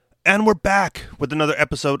And we're back with another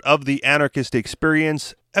episode of the Anarchist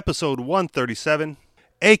Experience, episode 137,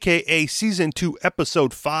 aka season 2,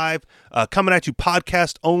 episode 5, coming at you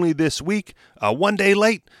podcast only this week, one day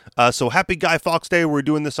late. So happy Guy Fawkes Day. We're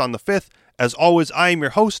doing this on the 5th. As always, I am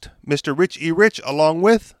your host, Mr. Rich E. Rich, along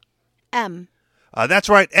with M. That's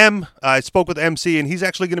right, M. I spoke with MC, and he's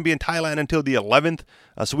actually going to be in Thailand until the 11th.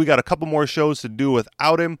 So we got a couple more shows to do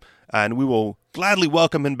without him, and we will gladly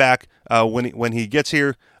welcome him back when he gets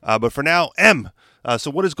here. But for now, M. So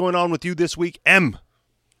what is going on with you this week, M?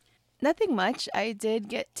 Nothing much. I did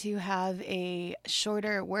get to have a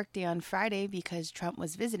shorter workday on Friday because Trump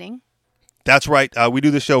was visiting. That's right. We do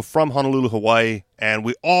the show from Honolulu, Hawaii, and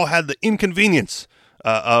we all had the inconvenience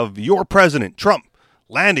of your president, Trump,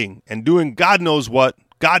 landing and doing God knows what,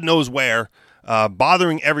 God knows where,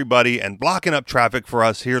 bothering everybody and blocking up traffic for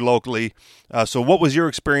us here locally. So what was your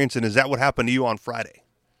experience, and is that what happened to you on Friday?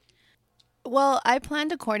 Well, I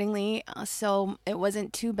planned accordingly, so it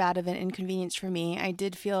wasn't too bad of an inconvenience for me. I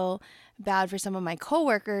did feel bad for some of my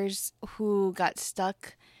coworkers who got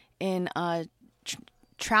stuck in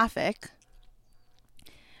traffic,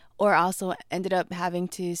 or also ended up having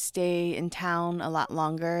to stay in town a lot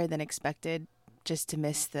longer than expected just to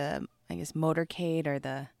miss the, motorcade or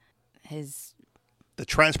the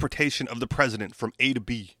transportation of the president from A to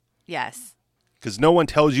B. Yes. Because no one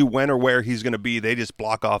tells you when or where he's going to be. They just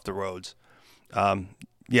block off the roads.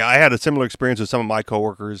 Yeah, I had a similar experience with some of my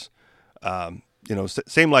coworkers.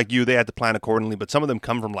 Same like you, they had to plan accordingly, but some of them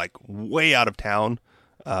come from like way out of town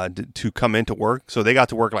to come into work. So they got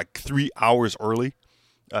to work like 3 hours early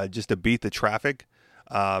just to beat the traffic.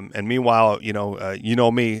 And meanwhile, you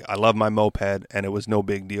know me, I love my moped, and it was no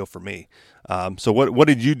big deal for me. So what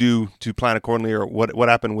did you do to plan accordingly, or what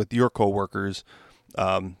happened with your coworkers,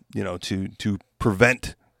 to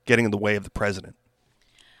prevent getting in the way of the president?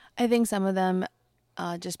 I think some of them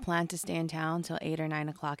just planned to stay in town till 8 or 9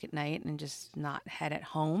 o'clock at night and just not head at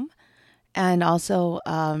home. And also,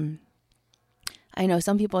 I know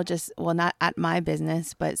some people not at my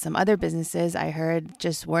business, but some other businesses I heard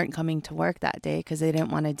just weren't coming to work that day because they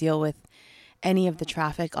didn't want to deal with any of the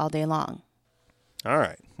traffic all day long. All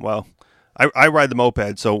right. Well, I ride the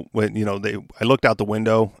moped, so when I looked out the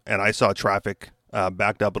window and I saw traffic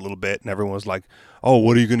backed up a little bit, and everyone was like, "Oh,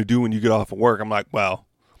 what are you going to do when you get off of work?" I'm like, "Well,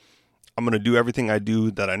 I'm going to do everything I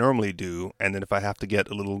do that I normally do, and then if I have to get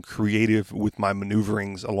a little creative with my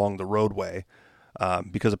maneuverings along the roadway."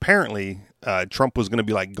 Because apparently Trump was going to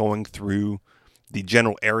be like going through the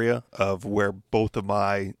general area of where both of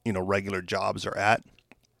my, regular jobs are at.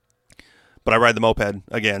 But I ride the moped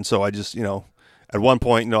again. So I just, at one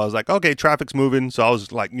point, I was like, okay, traffic's moving. So I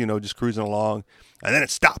was like, just cruising along, and then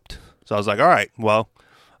it stopped. So I was like, all right, well,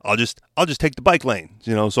 I'll just take the bike lane,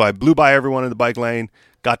 so I blew by everyone in the bike lane,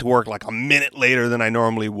 got to work like a minute later than I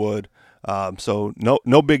normally would. So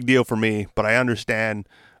no big deal for me, but I understand,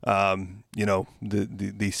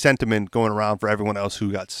 the sentiment going around for everyone else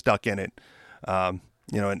who got stuck in it.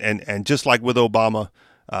 And just like with Obama,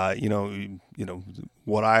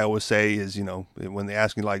 what I always say is, when they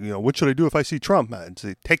ask me like, what should I do if I see Trump? I'd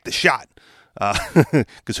say, take the shot.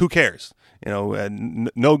 Cause who cares?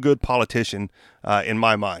 No good politician, in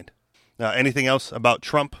my mind. Anything else about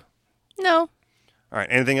Trump? No. All right.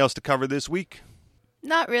 Anything else to cover this week?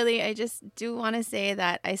 Not really. I just do want to say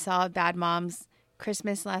that I saw Bad Moms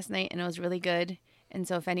Christmas last night, and it was really good. And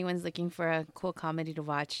so if anyone's looking for a cool comedy to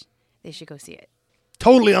watch, they should go see it.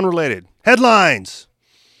 Totally unrelated. Headlines.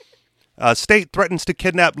 State threatens to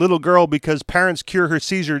kidnap little girl because parents cure her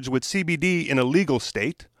seizures with CBD in a legal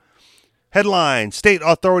state. Headline. State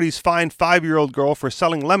authorities fine 5-year-old girl for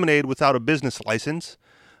selling lemonade without a business license.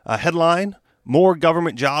 Headline. More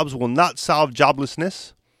government jobs will not solve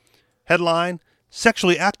joblessness. Headline.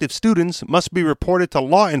 Sexually active students must be reported to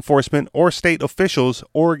law enforcement or state officials,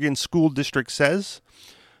 Oregon School District says.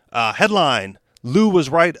 Headline, Lou was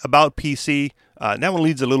right about PC. That one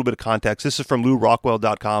needs a little bit of context. This is from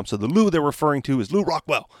LouRockwell.com. So the Lou they're referring to is Lou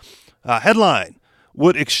Rockwell. Headline,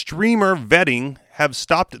 would extremer vetting have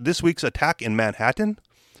stopped this week's attack in Manhattan?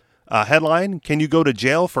 Headline, can you go to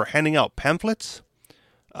jail for handing out pamphlets?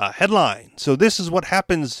 Headline, so this is what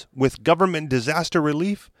happens with government disaster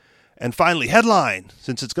relief. And finally, headline,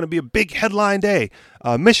 since it's going to be a big headline day,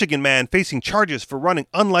 Michigan man facing charges for running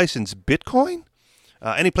unlicensed Bitcoin.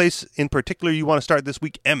 Any place in particular you want to start this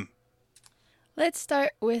week, M? Let's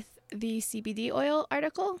start with the CBD oil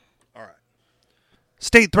article. All right.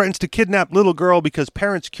 State threatens to kidnap little girl because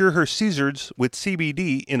parents cure her seizures with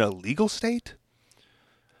CBD in a legal state.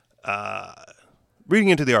 Reading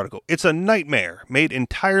into the article, it's a nightmare made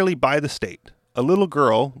entirely by the state. A little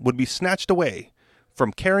girl would be snatched away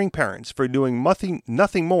from caring parents for doing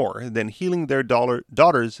nothing more than healing their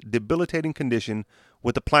daughter's debilitating condition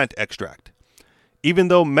with a plant extract. Even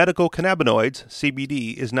though medical cannabinoids,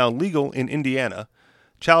 CBD, is now legal in Indiana,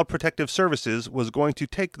 Child Protective Services was going to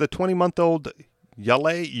take the 20-month-old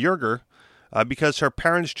Yale Yerger because her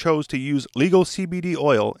parents chose to use legal CBD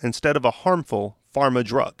oil instead of a harmful pharma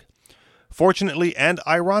drug. Fortunately and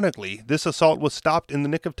ironically, this assault was stopped in the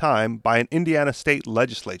nick of time by an Indiana state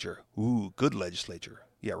legislature. Ooh, good legislature.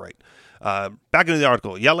 Yeah, right. Back into the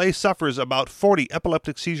article. Yale suffers about 40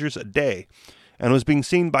 epileptic seizures a day and was being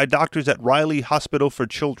seen by doctors at Riley Hospital for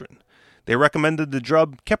Children. They recommended the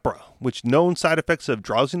drug Keppra, which known side effects of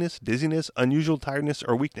drowsiness, dizziness, unusual tiredness,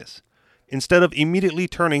 or weakness. Instead of immediately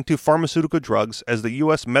turning to pharmaceutical drugs, as the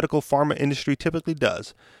U.S. medical pharma industry typically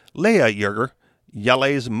does, Leah Yerger,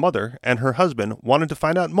 Yale's mother, and her husband wanted to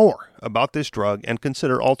find out more about this drug and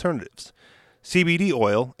consider alternatives. CBD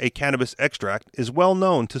oil, a cannabis extract, is well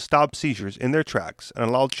known to stop seizures in their tracks and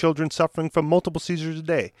allow children suffering from multiple seizures a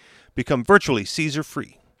day become virtually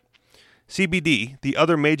seizure-free. CBD, the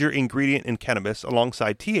other major ingredient in cannabis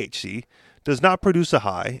alongside THC, does not produce a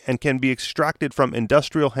high and can be extracted from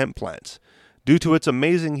industrial hemp plants. Due to its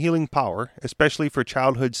amazing healing power, especially for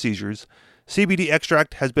childhood seizures, CBD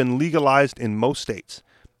extract has been legalized in most states,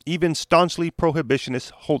 even staunchly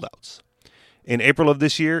prohibitionist holdouts. In April of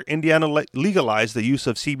this year, Indiana legalized the use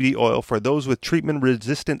of CBD oil for those with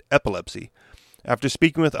treatment-resistant epilepsy. After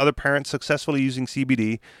speaking with other parents successfully using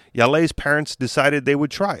CBD, Yale's parents decided they would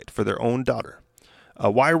try it for their own daughter.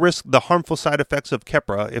 Why risk the harmful side effects of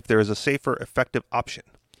Keppra if there is a safer, effective option?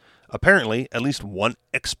 Apparently, at least one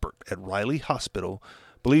expert at Riley Hospital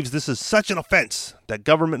believes this is such an offense that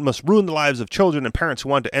government must ruin the lives of children and parents who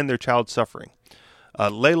want to end their child's suffering.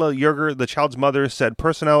 Layla Yerger, the child's mother, said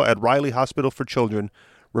personnel at Riley Hospital for Children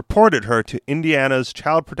reported her to Indiana's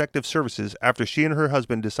Child Protective Services after she and her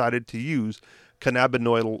husband decided to use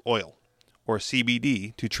cannabinoid oil, or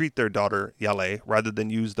CBD, to treat their daughter, Yale, rather than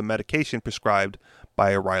use the medication prescribed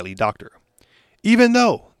by a Riley doctor. Even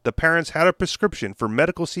though the parents had a prescription for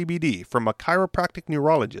medical CBD from a chiropractic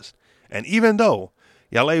neurologist, and even though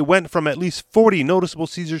Yale went from at least 40 noticeable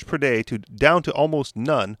seizures per day down to almost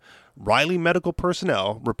none, Riley medical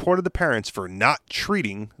personnel reported the parents for not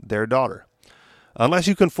treating their daughter. Unless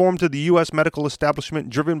you conform to the U.S. medical establishment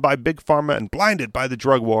driven by Big Pharma and blinded by the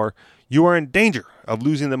drug war, you are in danger of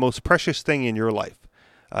losing the most precious thing in your life.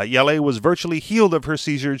 Yale was virtually healed of her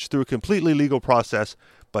seizures through a completely legal process,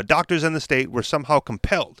 but doctors in the state were somehow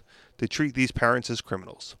compelled to treat these parents as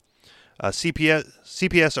criminals.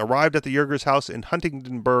 CPS arrived at the Yerger's house in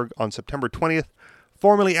Huntingtonburg on September 20th,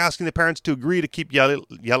 formally asking the parents to agree to keep Yale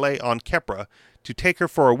on Keppra, to take her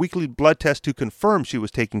for a weekly blood test to confirm she was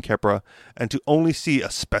taking Keppra, and to only see a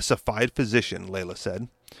specified physician, Layla said.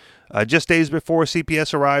 Just days before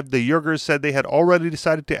CPS arrived, the Yergers said they had already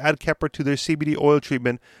decided to add Keppra to their CBD oil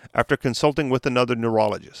treatment after consulting with another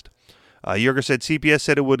neurologist. Yerger said CPS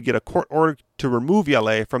said it would get a court order to remove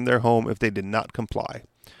Yale from their home if they did not comply.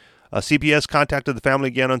 CPS contacted the family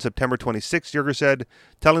again on September 26, Yerger said,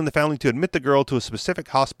 telling the family to admit the girl to a specific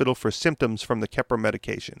hospital for symptoms from the Keppra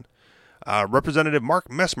medication. Representative Mark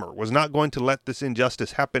Messmer was not going to let this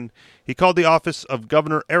injustice happen. He called the office of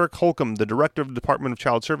Governor Eric Holcomb, the director of the Department of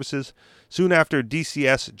Child Services, soon after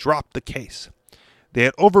DCS dropped the case. They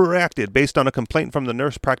had overreacted based on a complaint from the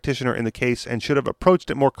nurse practitioner in the case and should have approached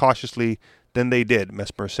it more cautiously than they did,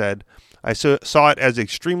 Messmer said. I saw it as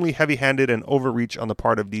extremely heavy-handed and overreach on the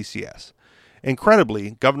part of DCS.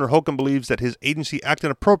 Incredibly, Governor Holcomb believes that his agency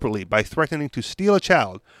acted appropriately by threatening to steal a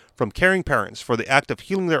child from caring parents for the act of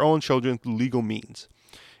healing their own children through legal means.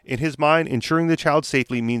 In his mind, ensuring the child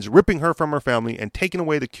safely means ripping her from her family and taking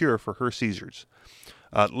away the cure for her seizures.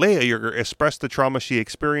 Leah Yerger expressed the trauma she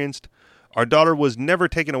experienced. Our daughter was never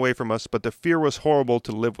taken away from us, but the fear was horrible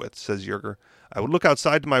to live with, says Yerger. I would look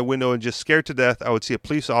outside to my window and just scared to death I would see a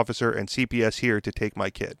police officer and CPS here to take my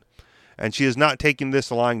kid. And she is not taking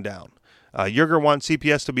this lying down. Yerger wants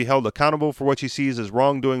CPS to be held accountable for what she sees as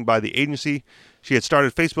wrongdoing by the agency. She had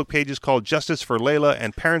started Facebook pages called Justice for Layla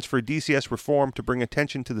and Parents for DCS Reform to bring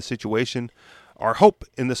attention to the situation. Our hope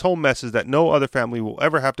in this whole mess is that no other family will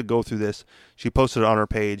ever have to go through this, she posted on her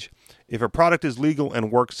page. If a product is legal and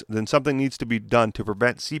works, then something needs to be done to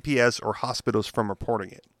prevent CPS or hospitals from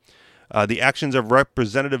reporting it. The actions of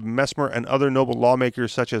Representative Messmer and other noble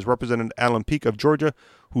lawmakers such as Representative Alan Peake of Georgia,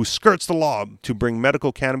 who skirts the law to bring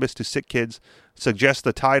medical cannabis to sick kids, suggest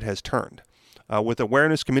the tide has turned. With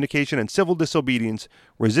awareness, communication, and civil disobedience,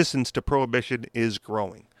 resistance to prohibition is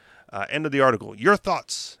growing. End of the article. Your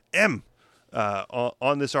thoughts, M,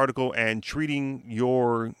 on this article and treating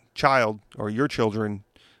your child or your children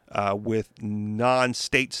with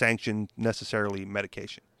non-state sanctioned necessarily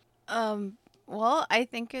medication? Well, I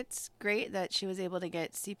think it's great that she was able to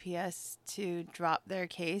get CPS to drop their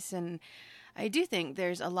case. And I do think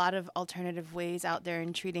there's a lot of alternative ways out there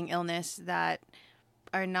in treating illness that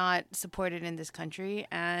are not supported in this country.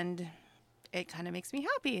 And it kind of makes me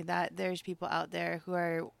happy that there's people out there who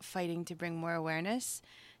are fighting to bring more awareness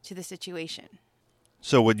to the situation.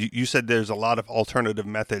 So would you said there's a lot of alternative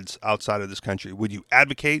methods outside of this country. Would you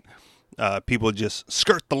advocate people just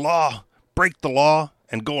skirt the law, break the law,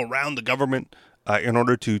 and go around the government in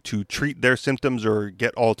order to treat their symptoms or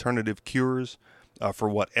get alternative cures for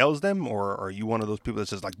what ails them? Or are you one of those people that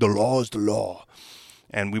says, like, the law is the law,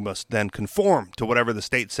 and we must then conform to whatever the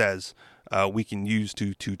state says we can use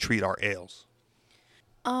to treat our ails?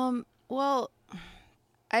 Well,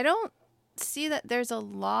 I don't see that there's a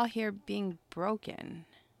law here being broken.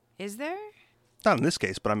 Is there? Not in this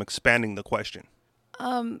case, but I'm expanding the question.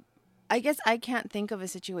 I guess I can't think of a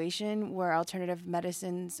situation where alternative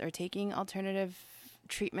medicines or taking alternative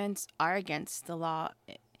treatments are against the law.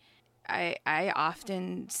 I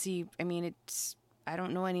often see, I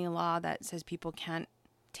don't know any law that says people can't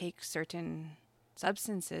take certain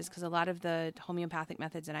substances, because a lot of the homeopathic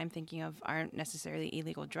methods that I'm thinking of aren't necessarily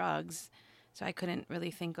illegal drugs. So I couldn't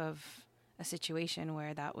really think of a situation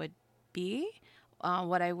where that would be.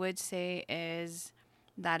 What I would say is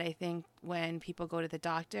that I think when people go to the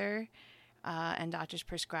doctor and doctors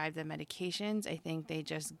prescribe the medications, I think they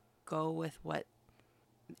just go with what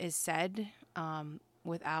is said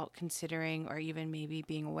without considering or even maybe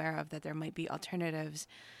being aware of that there might be alternatives,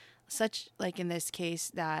 such like in this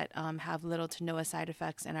case that have little to no side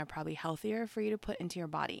effects and are probably healthier for you to put into your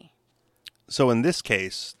body. So in this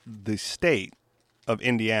case, the state of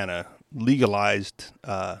Indiana legalized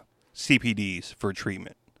CPDs for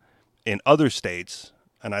treatment. In other states,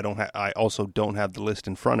 and I also don't have the list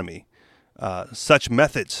in front of me, such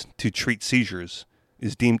methods to treat seizures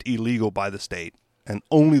is deemed illegal by the state, and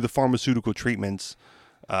only the pharmaceutical treatments,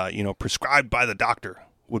 prescribed by the doctor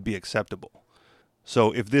would be acceptable.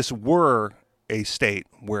 So if this were a state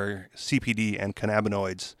where CPD and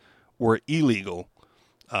cannabinoids were illegal,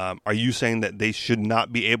 are you saying that they should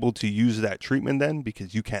not be able to use that treatment then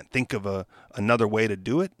because you can't think of another way to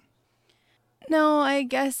do it? No, I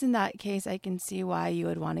guess in that case, I can see why you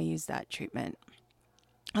would want to use that treatment.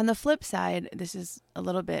 On the flip side, this is a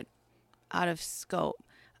little bit out of scope,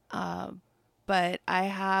 but I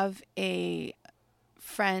have a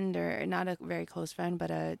friend, or not a very close friend,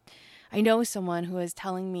 but I know someone who is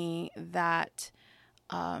telling me that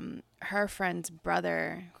her friend's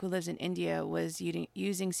brother, who lives in India, was using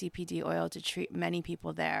CPD oil to treat many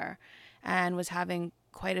people there and was having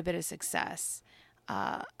quite a bit of success.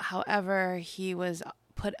 However, he was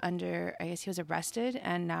put under, I guess he was arrested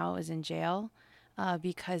and now is in jail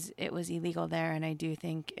because it was illegal there. And I do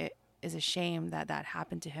think it is a shame that that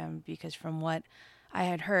happened to him, because from what I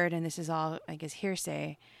had heard, and this is all, I guess,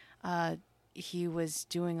 hearsay, he was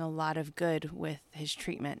doing a lot of good with his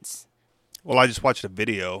treatments. Well, I just watched a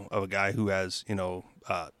video of a guy who has,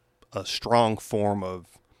 a strong form of,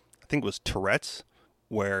 I think it was Tourette's,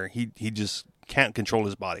 where he just can't control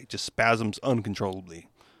his body, just spasms uncontrollably,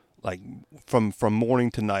 like from morning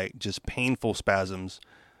to night, just painful spasms.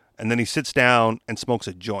 And then he sits down and smokes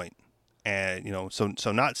a joint, and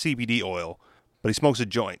so not CBD oil, but he smokes a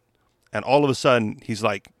joint, and all of a sudden he's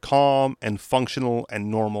like calm and functional and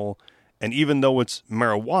normal. And even though it's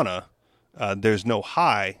marijuana, there's no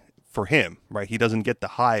high for him, right? He doesn't get the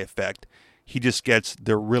high effect. He just gets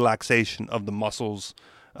the relaxation of the muscles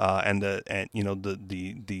and the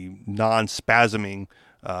non-spasming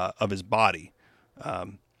of his body,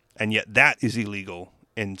 and yet that is illegal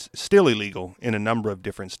and still illegal in a number of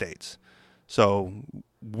different states. So,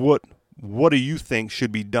 what do you think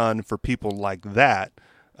should be done for people like that,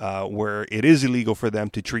 where it is illegal for them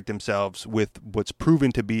to treat themselves with what's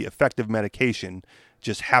proven to be effective medication,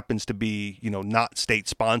 just happens to be not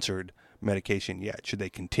state-sponsored medication yet? Should they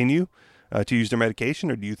continue to use their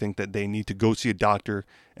medication, or do you think that they need to go see a doctor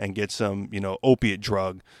and get some, opiate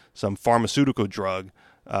drug, some pharmaceutical drug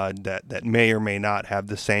that may or may not have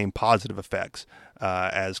the same positive effects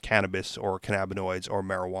as cannabis or cannabinoids or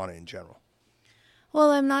marijuana in general?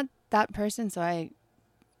 Well, I'm not that person, so I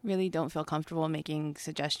really don't feel comfortable making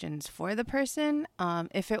suggestions for the person.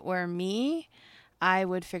 If it were me, I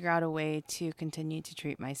would figure out a way to continue to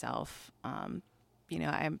treat myself. I'm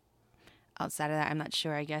outside of that, I'm not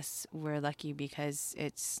sure. I guess we're lucky because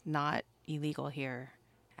it's not illegal here,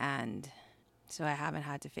 and so I haven't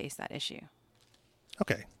had to face that issue.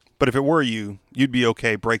 Okay. But if it were you, you'd be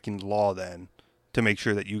okay breaking the law then to make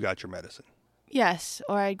sure that you got your medicine. Yes,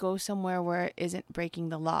 or I'd go somewhere where it isn't breaking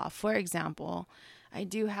the law. For example, I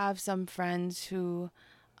do have some friends who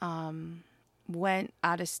went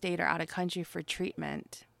out of state or out of country for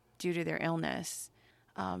treatment due to their illness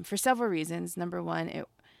for several reasons. Number one,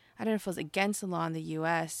 I don't know if it was against the law in the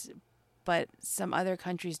U.S., but some other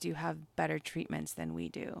countries do have better treatments than we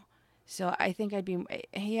do. So I think I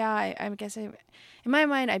guess in my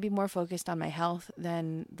mind, I'd be more focused on my health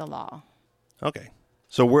than the law. Okay.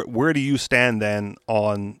 So where do you stand then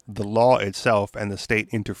on the law itself and the state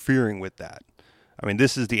interfering with that? I mean,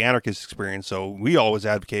 this is the anarchist experience, so we always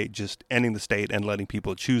advocate just ending the state and letting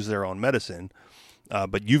people choose their own medicine.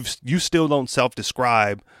 But you still don't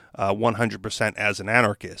self-describe 100% as an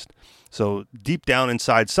anarchist. So deep down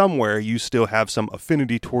inside somewhere, you still have some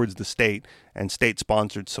affinity towards the state and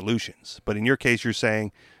state-sponsored solutions. But in your case, you're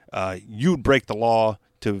saying you'd break the law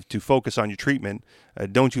to focus on your treatment.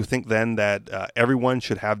 Don't you think then that everyone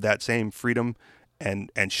should have that same freedom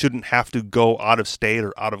and shouldn't have to go out of state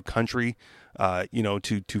or out of country,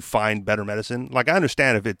 to find better medicine? Like, I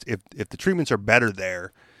understand if the treatments are better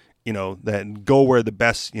there, then go where the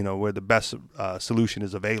best solution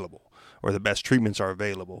is available or the best treatments are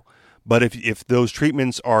available. But if those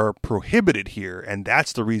treatments are prohibited here and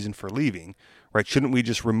that's the reason for leaving, right? Shouldn't we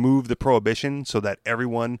just remove the prohibition so that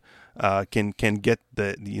everyone can get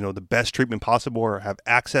the best treatment possible or have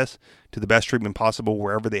access to the best treatment possible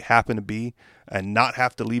wherever they happen to be, and not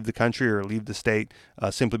have to leave the country or leave the state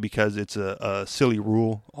simply because it's a silly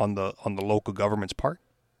rule on the local government's part?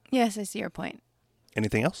 Yes, I see your point.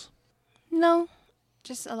 Anything else? No,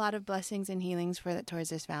 just a lot of blessings and healings towards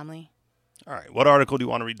this family. All right. What article do you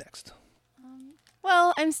want to read next?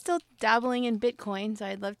 Well, I'm still dabbling in Bitcoin, so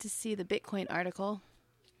I'd love to see the Bitcoin article.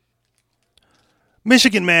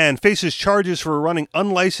 Michigan man faces charges for running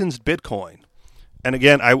unlicensed Bitcoin. And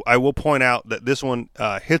again, I will point out that this one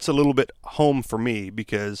hits a little bit home for me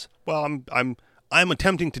because, well, I'm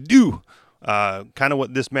attempting to do kind of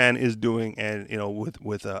what this man is doing, and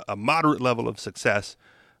with a moderate level of success,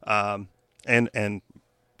 and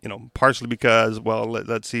partially because, well,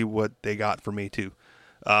 let's see what they got for me too.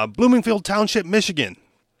 Bloomingfield Township, Michigan.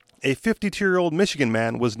 A 52-year-old Michigan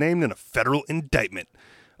man was named in a federal indictment,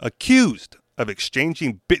 accused of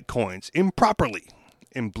exchanging bitcoins improperly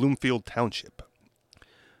in Bloomfield Township.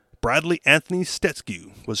 Bradley Anthony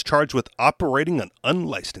Stetskew was charged with operating an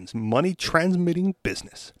unlicensed money transmitting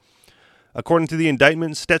business. According to the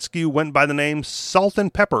indictment, Stetskew went by the name Salt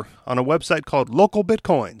and Pepper on a website called Local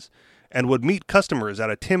Bitcoins and would meet customers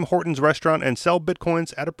at a Tim Hortons restaurant and sell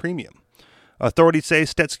bitcoins at a premium. Authorities say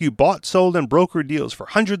Stetskew bought, sold, and brokered deals for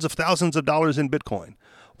hundreds of thousands of dollars in Bitcoin,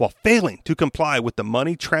 while failing to comply with the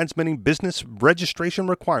money transmitting business registration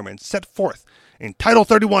requirements set forth in Title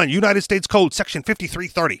 31 United States Code Section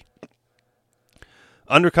 5330.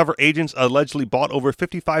 Undercover agents allegedly bought over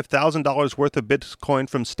 $55,000 worth of Bitcoin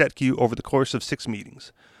from Stetskew over the course of 6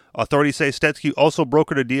 meetings. Authorities say Stetskew also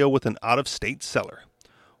brokered a deal with an out-of-state seller.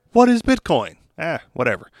 What is Bitcoin?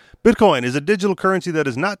 Whatever. Bitcoin is a digital currency that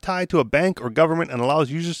is not tied to a bank or government and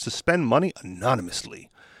allows users to spend money anonymously.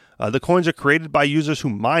 The coins are created by users who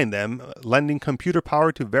mine them, lending computer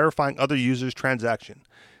power to verifying other users' transaction.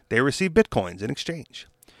 They receive Bitcoins in exchange.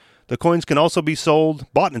 The coins can also be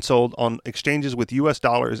bought and sold on exchanges with U.S.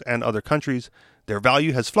 dollars and other countries. Their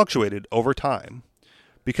value has fluctuated over time.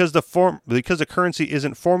 Because the currency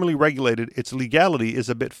isn't formally regulated, its legality is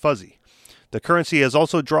a bit fuzzy. The currency has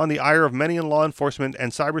also drawn the ire of many in law enforcement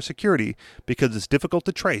and cybersecurity because it's difficult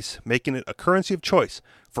to trace, making it a currency of choice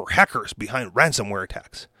for hackers behind ransomware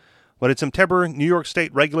attacks. But in September, New York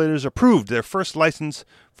State regulators approved their first license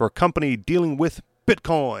for a company dealing with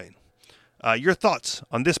Bitcoin. Your thoughts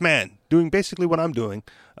on this man doing basically what I'm doing,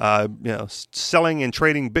 selling and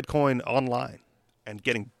trading Bitcoin online and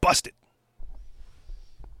getting busted?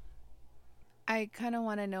 I kind of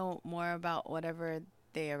want to know more about whatever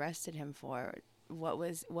they arrested him for. What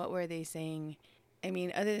were they saying? I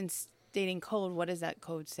mean, other than stating code, what does that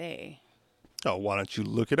code say? Oh, why don't you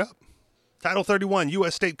look it up? Title 31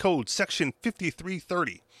 U.S. State Code Section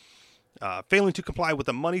 5330. Failing to comply with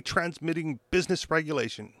the money transmitting business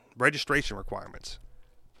registration requirements.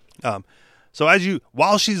 So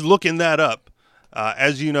while she's looking that up,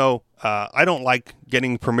 as you know, I don't like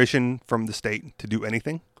getting permission from the state to do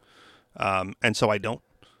anything, and so I don't.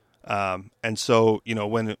 And so,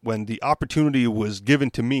 when the opportunity was given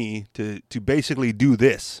to me to basically do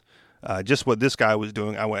this, just what this guy was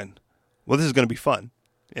doing, I went, well, this is going to be fun,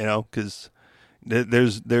 because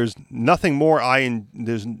there's nothing more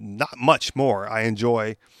there's not much more I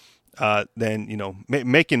enjoy than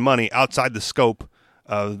making money outside the scope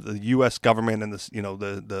of the U.S. government and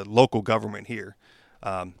the local government here.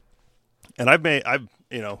 And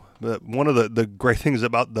one of the great things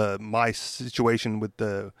about my situation with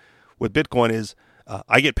Bitcoin is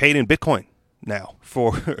I get paid in Bitcoin now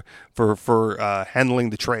for for handling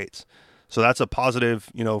the trades. So that's a positive,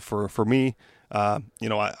 for me.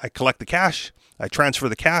 I collect the cash, I transfer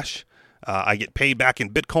the cash, I get paid back in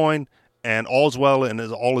Bitcoin, and all's well and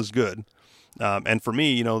all is good. And for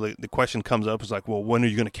me, the question comes up is like, well, when are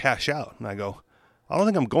you going to cash out? And I go, I don't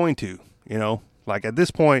think I'm going to. Like at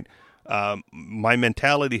this point, my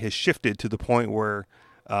mentality has shifted to the point where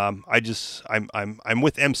I'm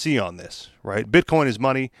with MC on this, right? Bitcoin is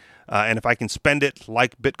money, and if I can spend it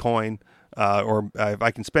like Bitcoin, or if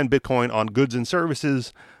I can spend Bitcoin on goods and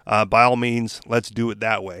services, by all means, let's do it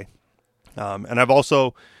that way. And I've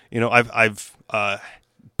also, I've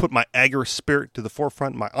put my agorist spirit to the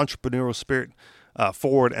forefront, my entrepreneurial spirit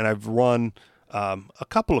forward, and I've run a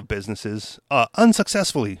couple of businesses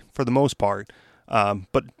unsuccessfully for the most part.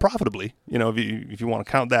 But profitably, if you want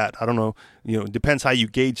to count that, I don't know, it depends how you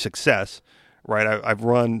gauge success, right? I've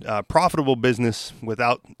run profitable business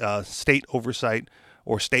without state oversight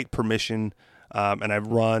or state permission, and I've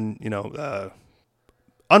run,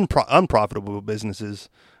 unprofitable businesses,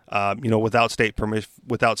 without state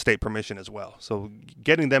permission as well. So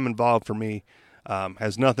getting them involved for me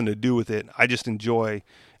has nothing to do with it. I just enjoy,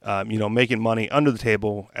 making money under the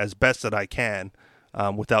table as best that I can.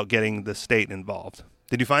 Without getting the state involved.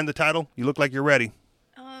 Did you find the title? You look like you're ready.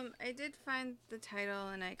 I did find the title,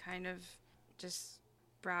 and I kind of just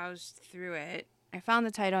browsed through it. I found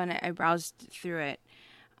the title, and I browsed through it.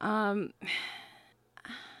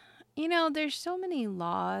 There's so many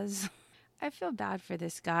laws. I feel bad for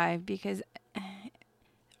this guy because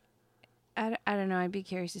I don't know. I'd be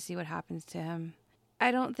curious to see what happens to him.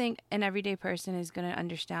 I don't think an everyday person is going to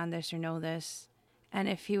understand this or know this. And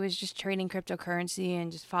if he was just trading cryptocurrency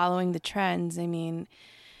and just following the trends, I mean,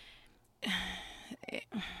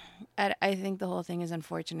 I think the whole thing is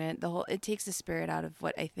unfortunate. It takes the spirit out of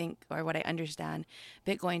what I think or what I understand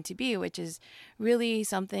Bitcoin to be, which is really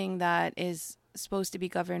something that is supposed to be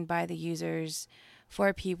governed by the users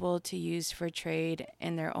for people to use for trade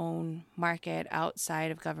in their own market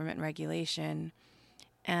outside of government regulation.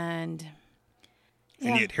 And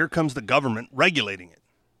yet here comes the government regulating it.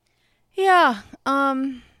 Yeah,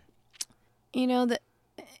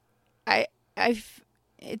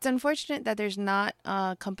 it's unfortunate that there's not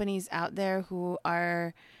companies out there who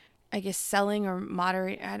are, I guess, selling or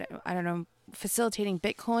I don't know, facilitating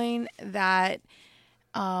Bitcoin that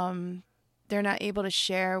they're not able to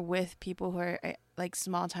share with people who are like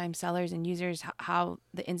small time sellers and users how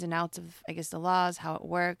the ins and outs of, I guess, the laws, how it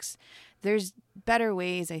works. There's better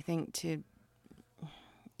ways, I think, to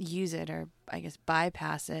use it or, I guess,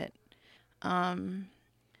 bypass it. I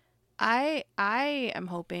am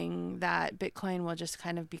hoping that Bitcoin will just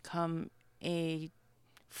kind of become a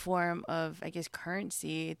form of, I guess,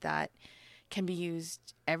 currency that can be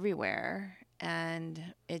used everywhere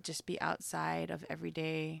and it just be outside of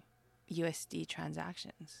everyday USD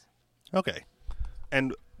transactions. Okay.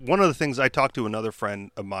 And one of the things I talked to another friend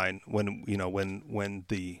of mine when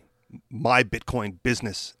my Bitcoin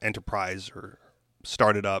business enterprise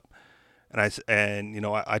started up, and I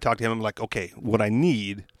talked to him. I'm like, okay, what I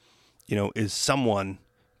need, is someone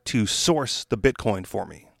to source the Bitcoin for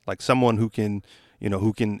me, like someone who can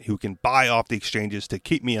buy off the exchanges to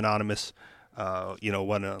keep me anonymous.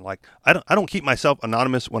 When I don't keep myself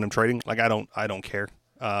anonymous when I'm trading. Like I don't care.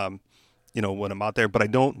 When I'm out there, but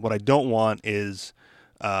what I don't want is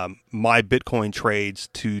my Bitcoin trades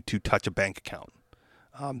to touch a bank account.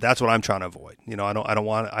 That's what I'm trying to avoid. I don't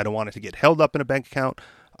want it to get held up in a bank account.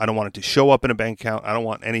 I don't want it to show up in a bank account. I don't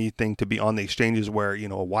want anything to be on the exchanges where,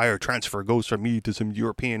 a wire transfer goes from me to some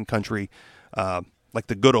European country, like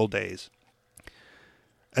the good old days.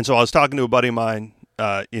 And so I was talking to a buddy of mine,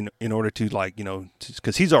 in order to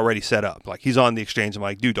because he's already set up, like he's on the exchange. I'm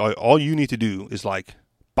like, dude, all you need to do is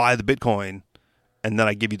buy the Bitcoin and then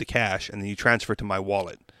I give you the cash and then you transfer to my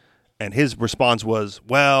wallet. And his response was,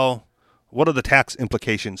 well, what are the tax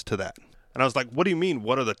implications to that? And I was like, what do you mean?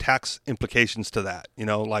 What are the tax implications to that?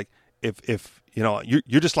 If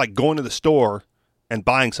you're just like going to the store and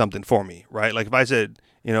buying something for me, right? Like if I said,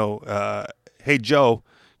 hey Joe,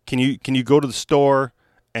 can you go to the store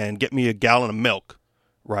and get me a gallon of milk,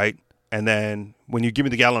 right? And then when you give me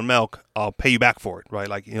the gallon of milk, I'll pay you back for it, right?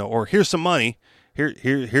 Or here's some money,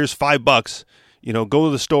 here's $5, go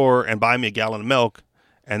to the store and buy me a gallon of milk,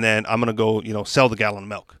 and then I'm gonna go, sell the gallon of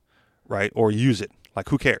milk, right? Or use it. Like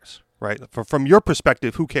who cares? Right? From your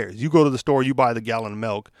perspective, who cares? You go to the store, you buy the gallon of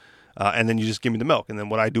milk, and then you just give me the milk. And then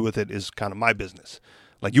what I do with it is kind of my business.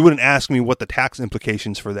 Like you wouldn't ask me what the tax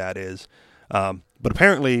implications for that is. But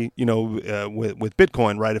apparently, with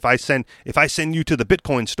Bitcoin, right? If I send you to the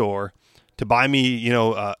Bitcoin store to buy me,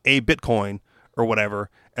 a Bitcoin or whatever,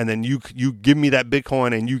 and then you give me that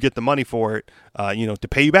Bitcoin and you get the money for it, to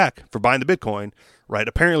pay you back for buying the Bitcoin, right?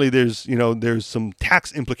 Apparently, there's some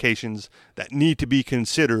tax implications that need to be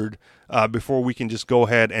considered before we can just go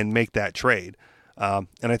ahead and make that trade. And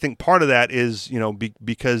I think part of that is,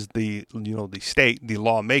 because the state, the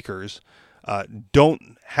lawmakers,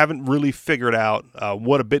 haven't really figured out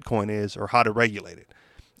what a Bitcoin is or how to regulate it.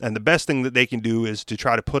 And the best thing that they can do is to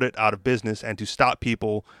try to put it out of business and to stop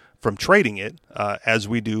people from trading it, as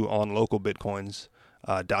we do on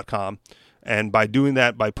localbitcoins.com. And by doing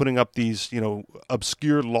that, by putting up these,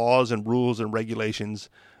 obscure laws and rules and regulations,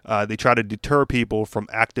 they try to deter people from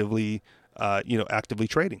actively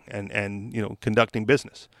trading and conducting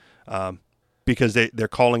business, because they're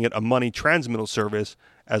calling it a money transmittal service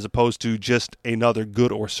as opposed to just another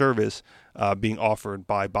good or service being offered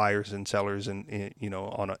by buyers and sellers in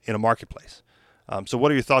a marketplace. So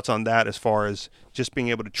what are your thoughts on that as far as just being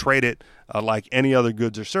able to trade it like any other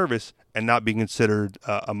goods or service and not being considered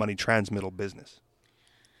a money transmittal business?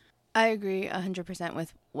 I agree 100%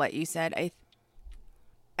 with what you said.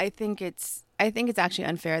 I think it's actually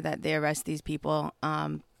unfair that they arrest these people.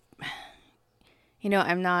 I'm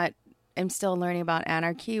still learning about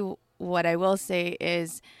anarchy. What I will say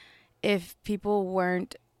is, if people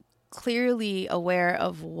weren't clearly aware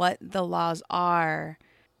of what the laws are,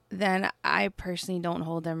 then I personally don't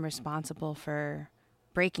hold them responsible for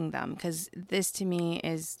breaking them, because this to me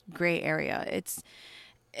is gray area.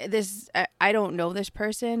 I don't know this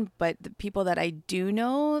person, but the people that I do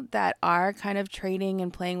know that are kind of trading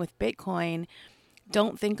and playing with Bitcoin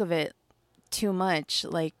don't think of it too much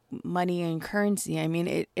like money and currency. I mean,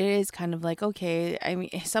 it is kind of like, okay, I mean,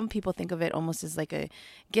 some people think of it almost as like a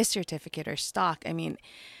gift certificate or stock. I mean,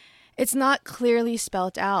 it's not clearly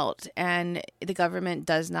spelt out, and the government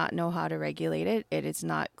does not know how to regulate it. It's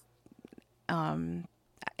not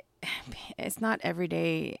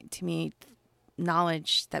everyday to me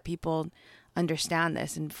knowledge that people understand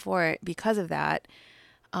this, and because of that,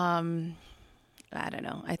 I don't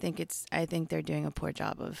know. I think they're doing a poor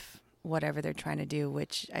job of whatever they're trying to do,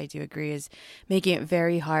 which I do agree is making it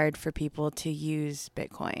very hard for people to use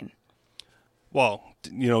Bitcoin. Well,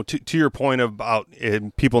 to your point about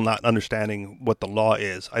people not understanding what the law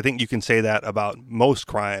is, I think you can say that about most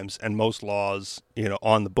crimes and most laws,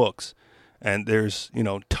 on the books. And there's,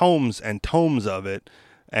 tomes and tomes of it.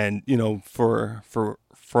 And,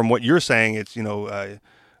 from what you're saying, it's,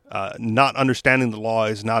 not understanding the law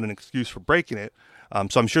is not an excuse for breaking it.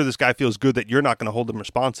 So I'm sure this guy feels good that you're not going to hold him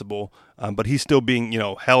responsible, but he's still being,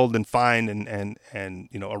 held and fined and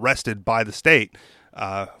arrested by the state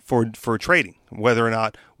for trading, whether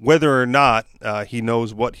or not he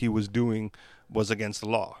knows what he was doing was against the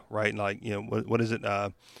law, right? Like, what is it?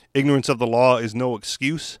 Ignorance of the law is no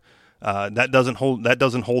excuse. That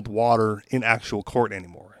doesn't hold water in actual court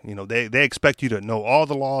anymore. They expect you to know all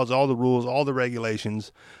the laws, all the rules, all the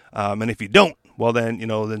regulations, and if you don't, well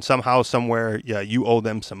then somehow, somewhere, you owe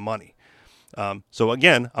them some money. So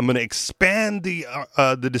again, I'm going to expand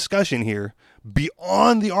the discussion here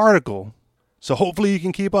beyond the article, so hopefully you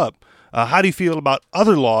can keep up. How do you feel about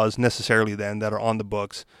other laws necessarily then that are on the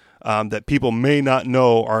books that people may not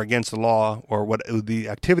know are against the law, or what the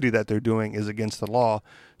activity that they're doing is against the law?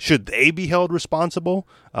 Should they be held responsible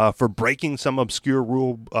for breaking some obscure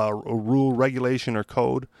rule, regulation, or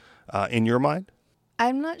code in your mind?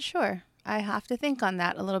 I'm not sure. I have to think on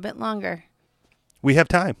that a little bit longer. We have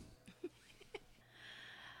time.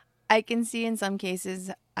 I can see in some cases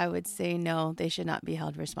I would say no, they should not be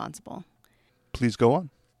held responsible. Please go on.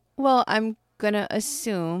 Well, I'm going to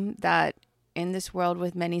assume that in this world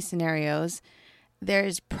with many scenarios,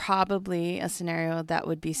 there's probably a scenario that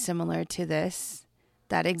would be similar to this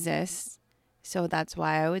that exists. So that's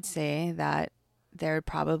why I would say that there are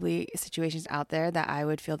probably situations out there that I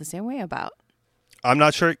would feel the same way about. I'm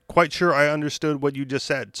not quite sure I understood what you just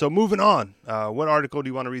said. So moving on, what article do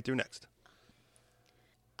you want to read through next?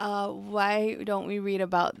 Why don't we read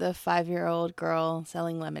about the 5-year-old girl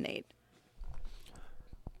selling lemonade?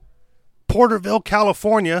 Porterville,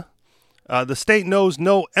 California. The state knows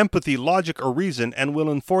no empathy, logic, or reason and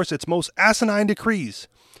will enforce its most asinine decrees,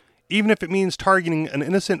 even if it means targeting an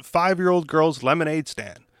innocent 5-year-old girl's lemonade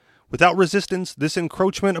stand. Without resistance, this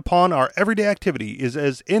encroachment upon our everyday activity is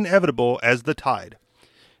as inevitable as the tide.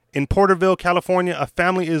 In Porterville, California, a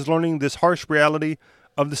family is learning this harsh reality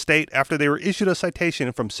of the state after they were issued a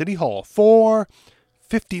citation from City Hall for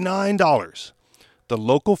 $59, the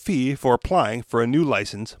local fee for applying for a new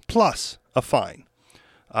license plus a fine.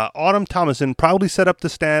 Autumn Thomason proudly set up the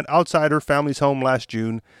stand outside her family's home last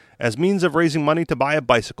June as means of raising money to buy a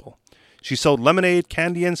bicycle. She sold lemonade,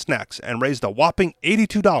 candy, and snacks and raised a whopping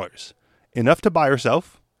 $82, enough to buy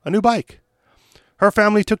herself a new bike. Her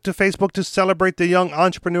family took to Facebook to celebrate the young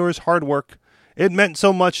entrepreneur's hard work. It meant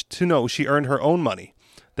so much to know she earned her own money,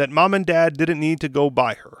 that mom and dad didn't need to go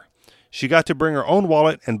buy her. She got to bring her own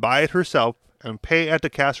wallet and buy it herself and pay at the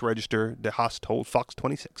cash register, DeHaas told Fox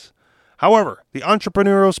 26. However, the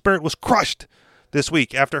entrepreneurial spirit was crushed this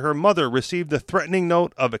week after her mother received a threatening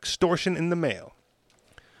note of extortion in the mail.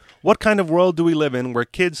 What kind of world do we live in where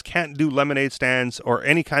kids can't do lemonade stands, or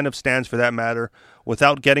any kind of stands for that matter,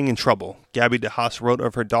 without getting in trouble? Gabby DeHaas wrote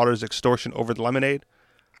of her daughter's extortion over the lemonade.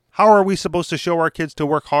 How are we supposed to show our kids to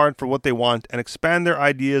work hard for what they want and expand their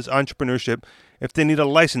ideas entrepreneurship if they need a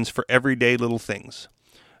license for everyday little things?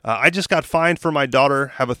 I just got fined for my daughter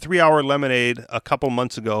have a 3-hour lemonade a couple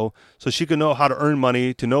months ago so she could know how to earn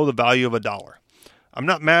money to know the value of $1. I'm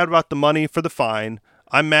not mad about the money for the fine.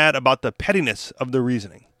 I'm mad about the pettiness of the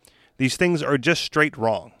reasoning. These things are just straight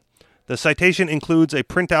wrong. The citation includes a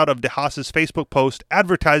printout of DeHaas's Facebook post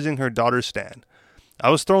advertising her daughter's stand. I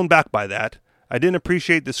was thrown back by that. I didn't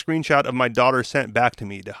appreciate the screenshot of my daughter sent back to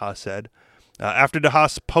me, DeHaas said. After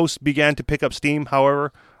DeHaas's post began to pick up steam,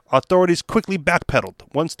 however, authorities quickly backpedaled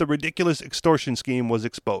once the ridiculous extortion scheme was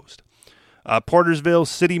exposed. Portersville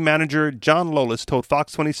City Manager John Lollis told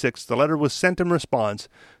Fox 26 the letter was sent in response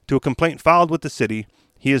to a complaint filed with the city.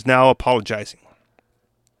 He is now apologizing.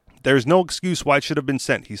 There is no excuse why it should have been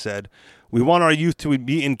sent, he said. We want our youth to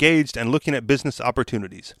be engaged and looking at business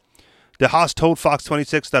opportunities. DeHaas told Fox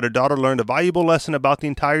 26 that her daughter learned a valuable lesson about the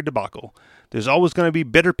entire debacle. There's always going to be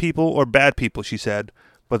bitter people or bad people, she said,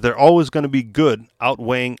 but they're always going to be good,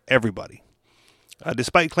 outweighing everybody.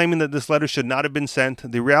 Despite claiming that this letter should not have been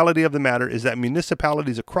sent, the reality of the matter is that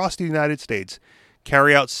municipalities across the United States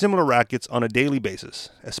carry out similar rackets on a daily basis,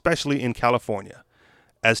 especially in California.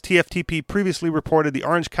 As TFTP previously reported, the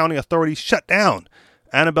Orange County authorities shut down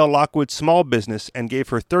Annabelle Lockwood's small business and gave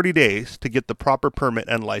her 30 days to get the proper permit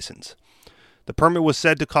and license. The permit was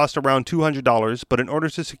said to cost around $200, but in order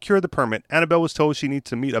to secure the permit, Annabelle was told she needs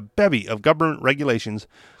to meet a bevy of government regulations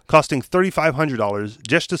costing $3,500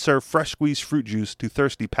 just to serve fresh squeezed fruit juice to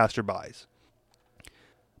thirsty passerbys.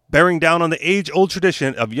 Bearing down on the age-old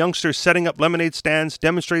tradition of youngsters setting up lemonade stands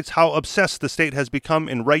demonstrates how obsessed the state has become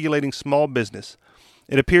in regulating small business.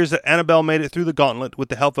 It appears that Annabelle made it through the gauntlet with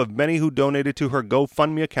the help of many who donated to her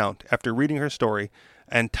GoFundMe account after reading her story,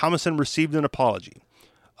 and Thomason received an apology.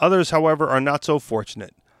 Others, however, are not so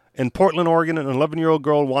fortunate. In Portland, Oregon, an 11-year-old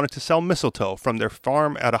girl wanted to sell mistletoe from their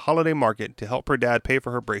farm at a holiday market to help her dad pay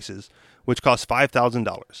for her braces, which cost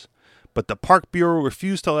 $5,000. But the Park Bureau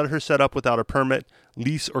refused to let her set up without a permit,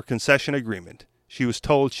 lease, or concession agreement. She was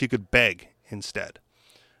told she could beg instead.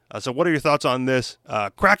 So what are your thoughts on this?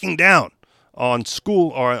 Cracking down on school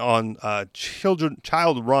or on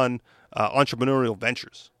child-run entrepreneurial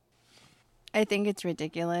ventures. I think it's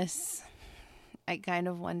ridiculous. I kind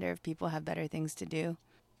of wonder if people have better things to do.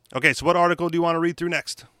 Okay, so what article do you want to read through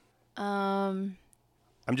next? I'm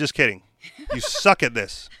just kidding. You suck at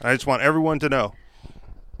this. I just want everyone to know.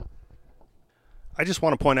 I just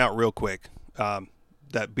want to point out real quick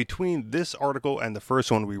that between this article and the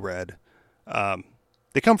first one we read,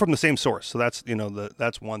 they come from the same source. So that's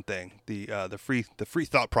that's one thing. The Free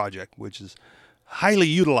Thought Project, which is highly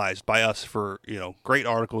utilized by us for great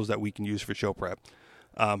articles that we can use for show prep.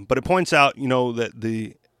 But it points out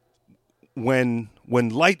that when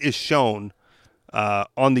light is shown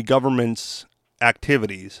on the government's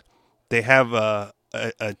activities, they have a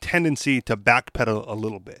tendency to backpedal a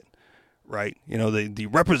little bit. Right, the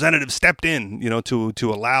representative stepped in,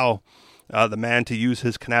 to allow the man to use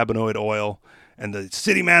his cannabinoid oil, and the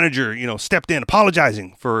city manager, stepped in,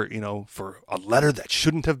 apologizing for a letter that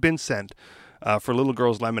shouldn't have been sent for little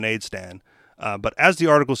girl's lemonade stand. But as the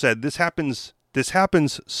article said, this happens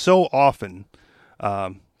so often.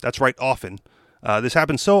 That's right, often. This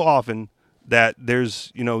happens so often that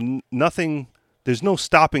there's nothing. There's no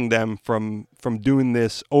stopping them from doing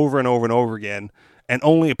this over and over and over again, and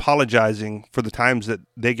only apologizing for the times that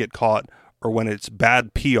they get caught or when it's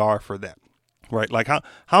bad PR for them, right? Like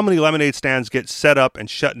how many lemonade stands get set up and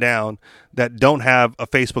shut down that don't have a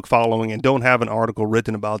Facebook following and don't have an article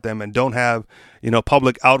written about them and don't have,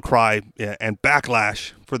 public outcry and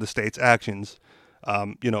backlash for the state's actions,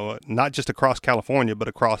 not just across California, but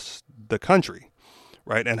across the country.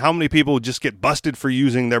 Right, and how many people just get busted for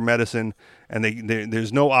using their medicine, and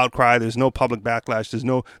there's no outcry, there's no public backlash,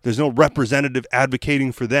 there's no representative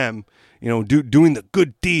advocating for them, doing the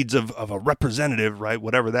good deeds of a representative, right?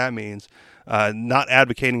 Whatever that means, not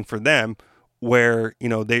advocating for them, where,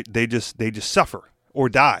 they just suffer or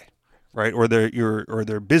die, right? Or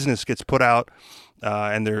their business gets put out,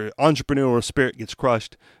 and their entrepreneurial spirit gets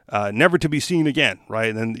crushed, never to be seen again,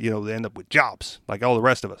 right? And then, they end up with jobs like all the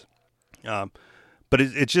rest of us. But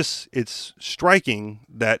it's striking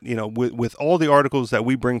that, with all the articles that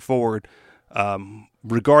we bring forward,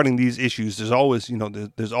 regarding these issues, there's always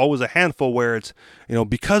a handful where it's,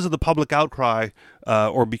 because of the public outcry,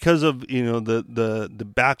 or because of,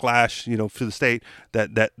 the backlash, to the state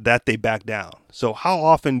that they back down. So how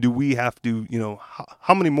often do we have to,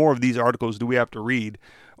 how many more of these articles do we have to read,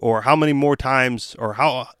 or how many more times, or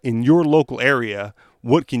how in your local area,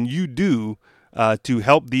 what can you do to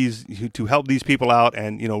help these people out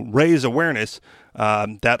and raise awareness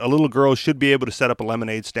that a little girl should be able to set up a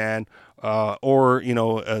lemonade stand, or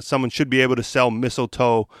someone should be able to sell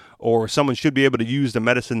mistletoe, or someone should be able to use the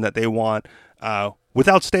medicine that they want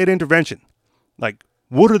without state intervention. Like,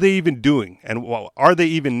 what are they even doing, and are they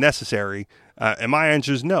even necessary? And my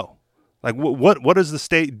answer is no. Like, what does the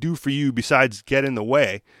state do for you besides get in the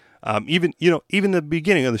way? Even the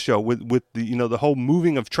beginning of the show with the the whole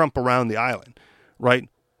moving of Trump around the island, right?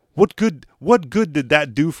 What good did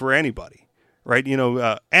that do for anybody, right?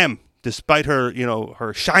 M, despite her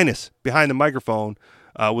her shyness behind the microphone,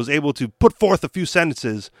 was able to put forth a few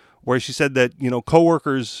sentences where she said that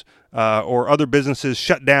coworkers or other businesses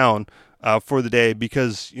shut down for the day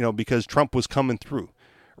because Trump was coming through.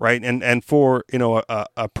 Right. And for,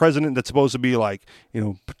 a president that's supposed to be like,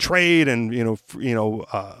 trade and,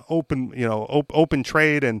 open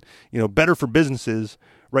trade and, better for businesses.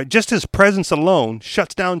 Right. Just his presence alone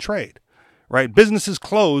shuts down trade. Right. Businesses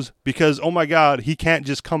close because, oh, my God, he can't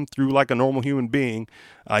just come through like a normal human being.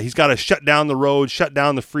 He's got to shut down the road, shut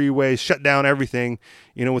down the freeways, shut down everything,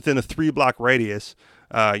 within a 3-block radius.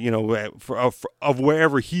 Of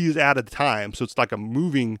wherever he's at the time. So it's like a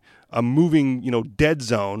moving, dead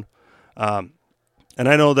zone. And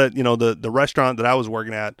I know that, the restaurant that I was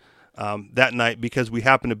working at, that night, because we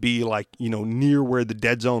happened to be like, near where the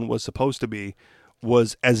dead zone was supposed to be,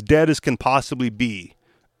 was as dead as can possibly be,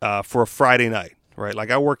 for a Friday night, right?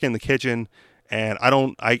 Like, I work in the kitchen, and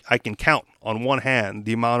I can count on one hand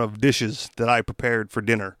the amount of dishes that I prepared for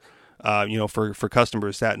dinner, for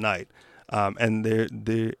customers that night.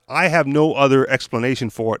 And I have no other explanation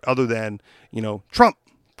for it other than, Trump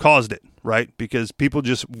caused it, right? Because people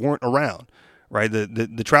just weren't around, right?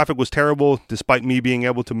 The traffic was terrible, despite me being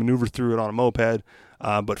able to maneuver through it on a moped.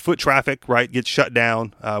 But foot traffic, right, gets shut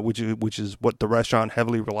down, which is what the restaurant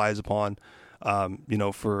heavily relies upon,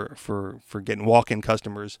 for getting walk-in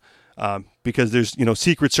customers, because there's,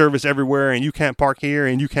 Secret Service everywhere, and you can't park here,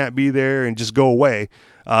 and you can't be there, and just go away.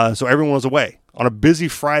 So everyone was away on a busy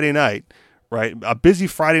Friday night, right? A busy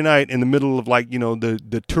Friday night in the middle of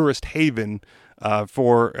the tourist haven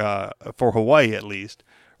for Hawaii, at least,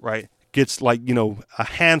 right? Gets a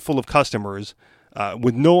handful of customers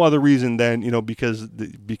with no other reason than because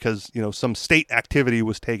some state activity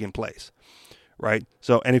was taking place, right?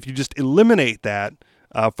 So, and if you just eliminate that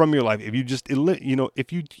from your life, if you just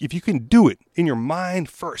if you can do it in your mind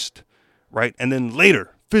first, right, and then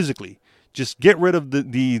later physically. Just get rid of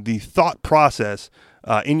the thought process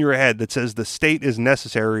in your head that says the state is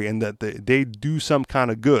necessary and that they do some kind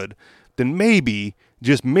of good. Then maybe,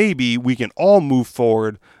 just maybe, we can all move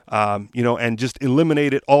forward, and just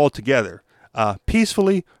eliminate it altogether,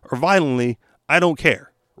 peacefully or violently. I don't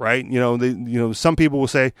care, right? Some people will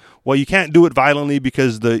say, well, you can't do it violently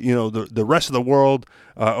because the rest of the world,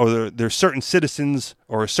 or there's certain citizens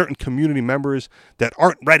or certain community members that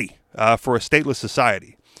aren't ready for a stateless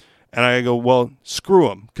society. And I go, well, screw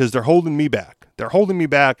them, because they're holding me back. They're holding me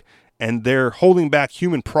back, and they're holding back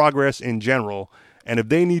human progress in general. And if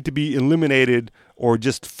they need to be eliminated or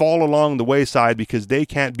just fall along the wayside because they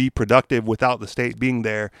can't be productive without the state being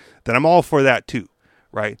there, then I'm all for that too,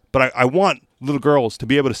 right? But I want little girls to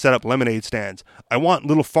be able to set up lemonade stands. I want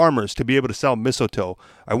little farmers to be able to sell mistletoe.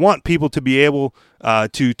 I want people to be able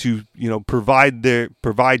to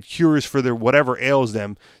provide cures for their whatever ails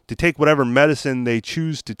them, to take whatever medicine they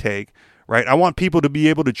choose to take, right? I want people to be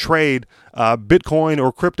able to trade Bitcoin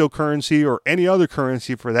or cryptocurrency or any other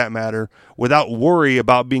currency for that matter without worry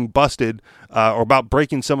about being busted or about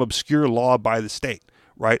breaking some obscure law by the state,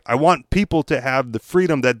 right? I want people to have the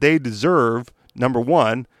freedom that they deserve, number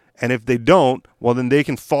one. And if they don't, well, then they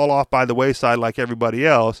can fall off by the wayside like everybody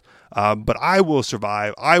else. But I will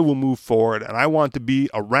survive. I will move forward. And I want to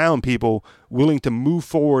be around people willing to move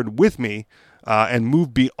forward with me and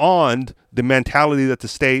move beyond the mentality that the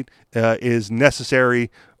state is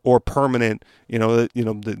necessary or permanent.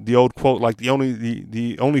 The old quote, like the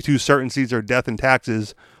only two certainties are death and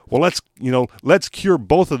taxes. Well, let's cure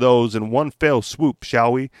both of those in one fell swoop,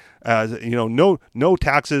 shall we? No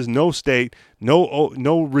taxes, no state,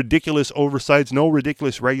 no ridiculous oversights, no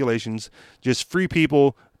ridiculous regulations. Just free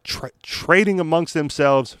people trading amongst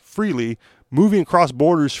themselves freely, moving across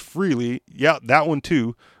borders freely. Yeah, that one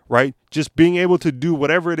too, right? Just being able to do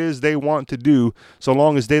whatever it is they want to do, so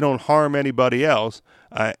long as they don't harm anybody else.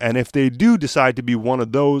 And if they do decide to be one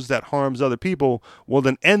of those that harms other people, well,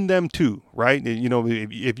 then end them too, right?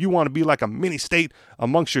 If you want to be like a mini state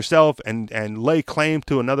amongst yourself and lay claim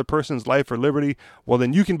to another person's life or liberty, well,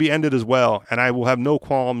 then you can be ended as well. And I will have no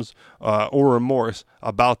qualms or remorse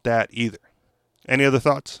about that either. Any other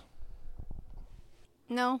thoughts?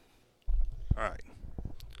 No. All right.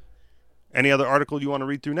 Any other article you want to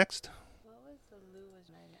read through next?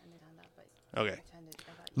 Okay.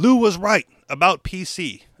 Lou was right about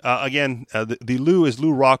PC. Again, the Lou is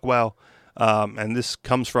Lou Rockwell, and this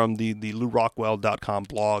comes from the LouRockwell.com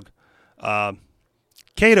blog.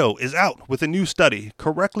 Cato is out with a new study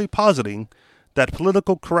correctly positing that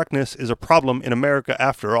political correctness is a problem in America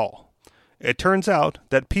after all. It turns out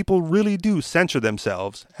that people really do censor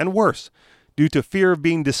themselves, and worse, due to fear of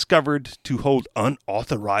being discovered to hold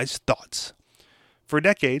unauthorized thoughts. For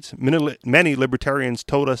decades, many libertarians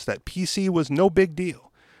told us that PC was no big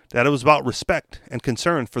deal, that it was about respect and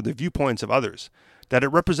concern for the viewpoints of others, that it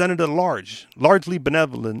represented a largely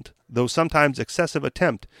benevolent, though sometimes excessive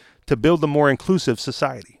attempt to build a more inclusive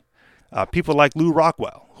society. People like Lou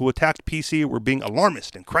Rockwell, who attacked PC, were being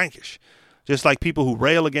alarmist and crankish, just like people who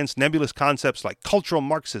rail against nebulous concepts like cultural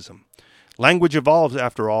Marxism. Language evolves,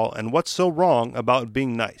 after all, and what's so wrong about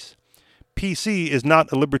being nice? PC is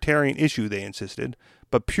not a libertarian issue, they insisted,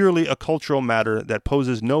 but purely a cultural matter that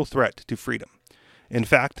poses no threat to freedom. In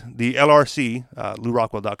fact, the LRC,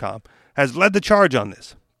 LouRockwell.com, has led the charge on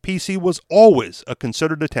this. PC was always a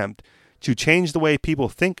concerted attempt to change the way people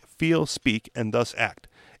think, feel, speak, and thus act.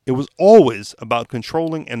 It was always about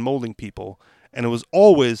controlling and molding people, and it was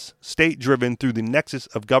always state-driven through the nexus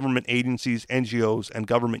of government agencies, NGOs, and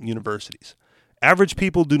government universities. Average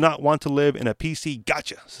people do not want to live in a PC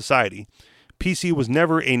gotcha society. PC was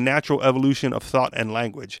never a natural evolution of thought and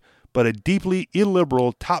language, but a deeply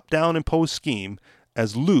illiberal top-down imposed scheme,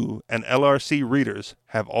 as Lou and LRC readers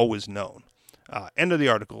have always known. End of the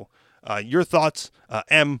article. Your thoughts,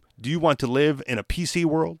 M, do you want to live in a PC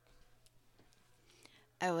world?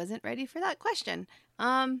 I wasn't ready for that question.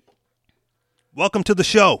 Welcome to the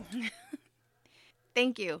show.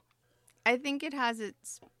 Thank you. I think it has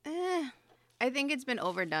its... I think it's been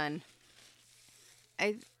overdone.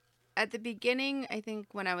 At the beginning, I think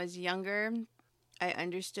when I was younger, I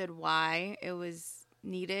understood why it was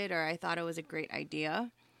needed, or I thought it was a great idea.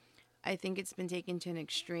 I think it's been taken to an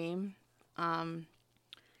extreme. And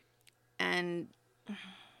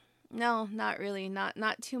no, not really.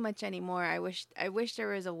 Not too much anymore. I wish there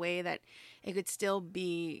was a way that it could still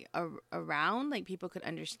be around, like people could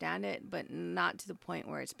understand it, but not to the point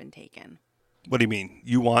where it's been taken. What do you mean?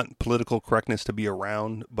 You want political correctness to be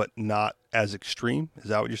around, but not as extreme? Is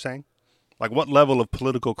that what you're saying? Like, what level of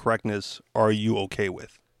political correctness are you okay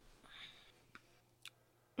with?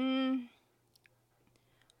 When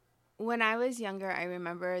I was younger, I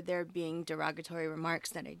remember there being derogatory remarks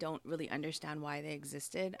that I don't really understand why they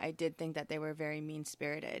existed. I did think that they were very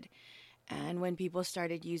mean-spirited. And when people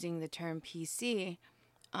started using the term PC,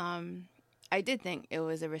 I did think it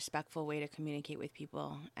was a respectful way to communicate with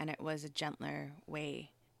people, and it was a gentler way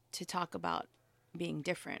to talk about being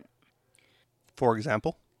different. For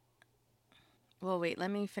example? Well, wait, let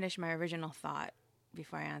me finish my original thought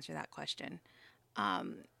before I answer that question.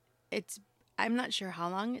 I'm not sure how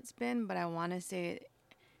long it's been, but I want to say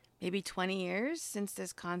maybe 20 years since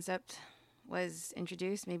this concept was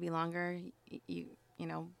introduced, maybe longer,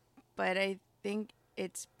 but I think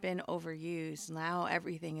it's been overused. Now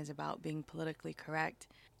everything is about being politically correct,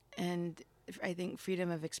 and I think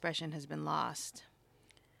freedom of expression has been lost.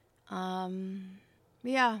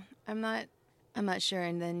 Yeah, I'm not sure.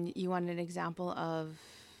 And then you want an example of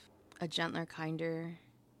a gentler, kinder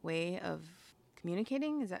way of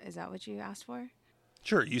communicating? Is that what you asked for?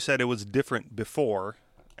 Sure. You said it was different before,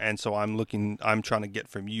 and so I'm trying to get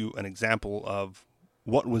from you an example of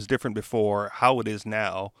what was different before, how it is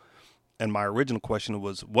now. And my original question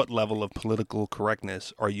was, what level of political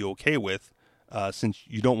correctness are you okay with? Since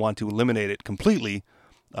you don't want to eliminate it completely,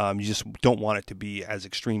 you just don't want it to be as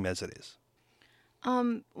extreme as it is.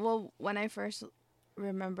 Well, when I first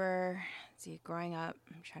remember, growing up,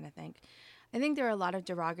 I'm trying to think. I think there are a lot of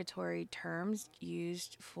derogatory terms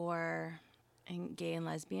used for gay and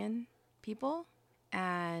lesbian people,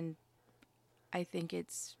 and I think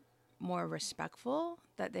it's more respectful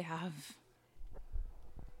that they have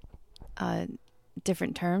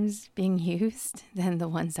different terms being used than the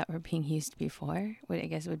ones that were being used before, I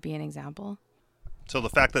guess would be an example. So the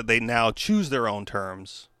fact that they now choose their own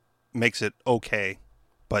terms makes it okay.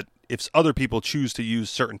 But if other people choose to use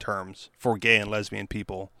certain terms for gay and lesbian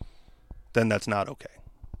people, then that's not okay.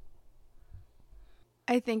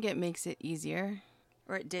 I think it makes it easier,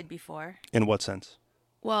 or it did before. In what sense?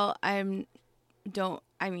 Well, I don't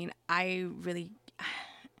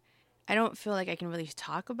feel like I can really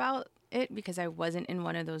talk about it because I wasn't in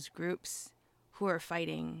one of those groups who are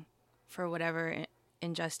fighting for whatever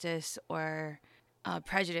injustice or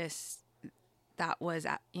prejudice that was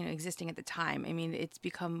existing at the time. I mean, it's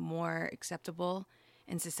become more acceptable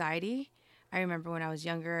in society. I remember when I was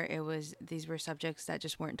younger, these were subjects that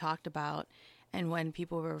just weren't talked about, and when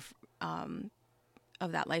people were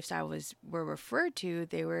of that lifestyle were referred to,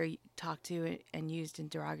 they were talked to and used in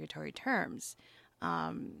derogatory terms.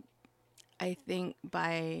 I think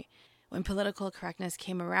when political correctness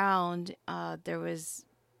came around, there was,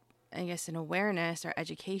 I guess, an awareness or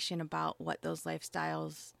education about what those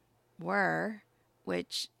lifestyles were,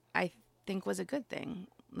 which I think was a good thing.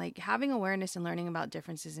 Like, having awareness and learning about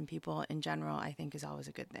differences in people in general, I think is always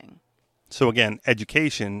a good thing. So again,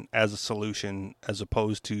 education as a solution as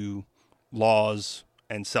opposed to laws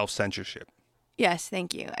and self-censorship. Yes,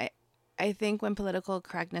 thank you. I think when political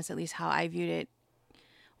correctness, at least how I viewed it,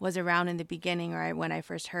 was around in the beginning, or when I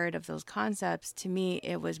first heard of those concepts, to me,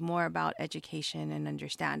 it was more about education and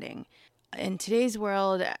understanding. In today's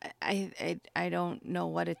world, I don't know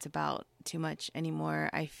what it's about too much anymore.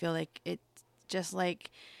 I feel like it's just an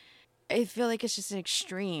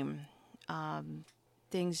extreme.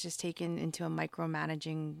 Things just taken into a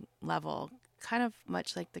micromanaging level, kind of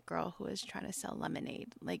much like the girl who was trying to sell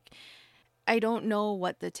lemonade. Like, I don't know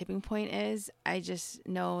what the tipping point is. I just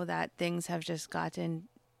know that things have just gotten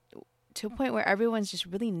to a point where everyone's just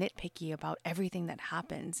really nitpicky about everything that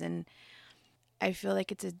happens. And I feel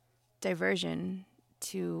like it's a diversion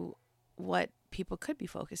to what people could be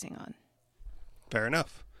focusing on. Fair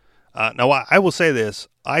enough. Now, I will say this.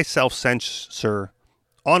 I self-censor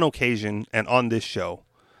on occasion and on this show.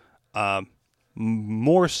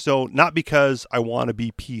 More so, not because I want to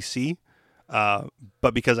be PC,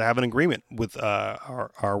 but because I have an agreement with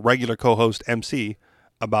our regular co-host, MC,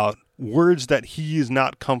 about words that he is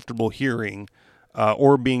not comfortable hearing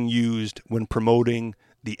or being used when promoting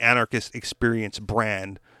the Anarchist Experience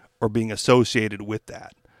brand or being associated with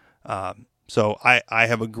that. So I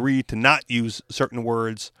have agreed to not use certain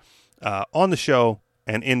words on the show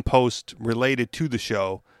and in post related to the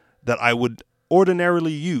show that I would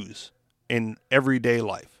ordinarily use in everyday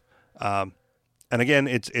life. And again,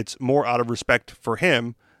 it's more out of respect for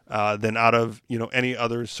him than out of any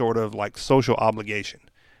other sort of like social obligation.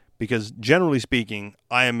 Because generally speaking,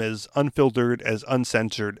 I am as unfiltered, as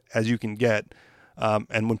uncensored as you can get.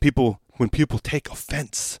 And when people take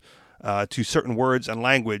offense to certain words and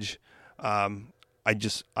language, I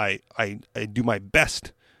do my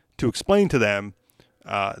best to explain to them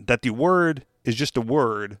that the word is just a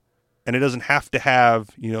word, and it doesn't have to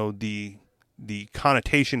have the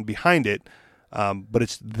connotation behind it, but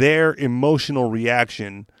it's their emotional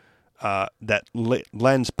reaction that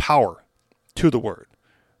lends power to the word.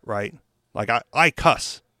 Right? Like I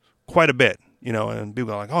cuss quite a bit, and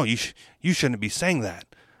people are like, oh, you shouldn't be saying that.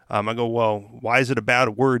 I go, well, why is it a bad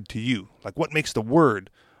word to you? Like, what makes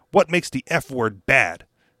the F word bad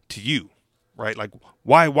to you? Right? Like,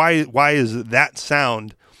 why is that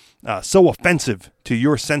sound so offensive to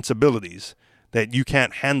your sensibilities that you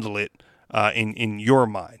can't handle it in your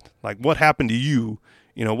mind? Like, what happened to you?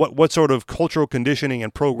 What sort of cultural conditioning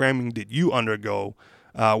and programming did you undergo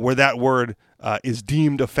where that word is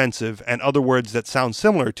deemed offensive and other words that sound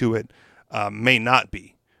similar to it may not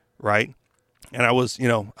be, right? And I was,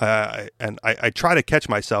 I try to catch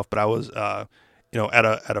myself, but I was, at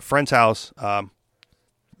a friend's house,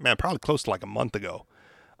 probably close to like a month ago.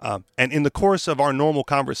 And in the course of our normal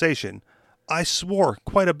conversation, I swore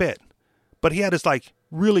quite a bit, but he had this like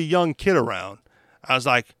really young kid around. I was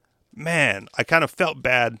like, man, I kind of felt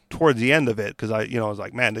bad towards the end of it because I was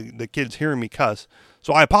like, man, the kid's hearing me cuss.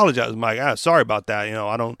 So I apologize. I'm like, sorry about that.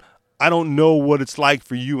 I don't know what it's like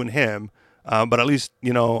for you and him, but at least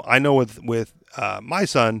I know with my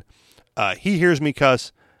son, he hears me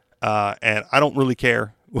cuss, and I don't really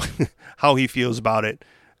care how he feels about it,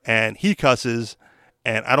 and he cusses,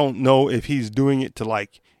 and I don't know if he's doing it to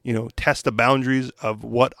test the boundaries of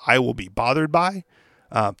what I will be bothered by,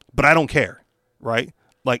 but I don't care, right?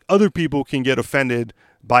 Like, other people can get offended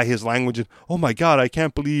by his language and, oh my God, I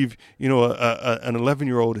can't believe, an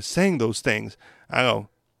 11-year-old is saying those things. I go,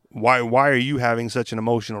 why are you having such an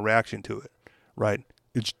emotional reaction to it? Right?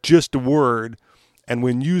 It's just a word, and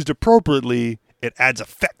when used appropriately, it adds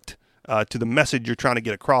effect to the message you're trying to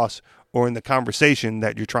get across or in the conversation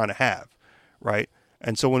that you're trying to have, right?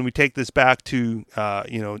 And so when we take this back to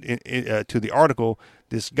to the article,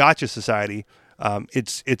 this gotcha society,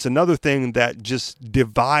 it's another thing that just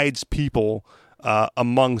divides people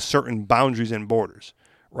among certain boundaries and borders,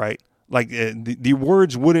 right? Like the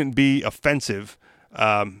words wouldn't be offensive,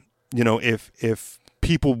 if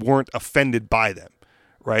people weren't offended by them,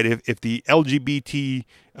 right? If the LGBT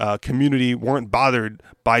community weren't bothered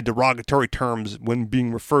by derogatory terms when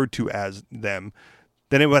being referred to as them,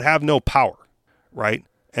 then it would have no power, right?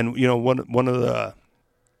 And one of the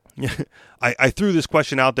I threw this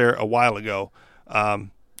question out there a while ago,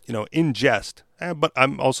 in jest, but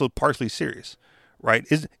I'm also partially serious, right?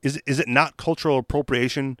 Is it not cultural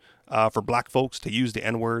appropriation for black folks to use the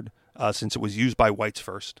N-word since it was used by whites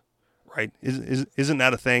first, right? Isn't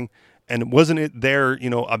that a thing? And wasn't it their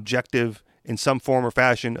objective in some form or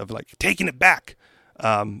fashion of like taking it back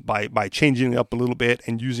by changing it up a little bit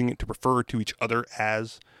and using it to refer to each other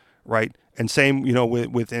as, right? And same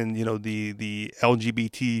within the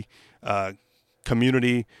LGBT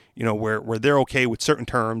community, where they're okay with certain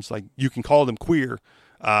terms, like you can call them queer,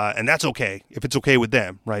 and that's okay if it's okay with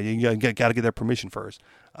them, right? You got to get their permission first.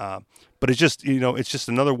 But it's just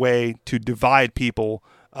another way to divide people,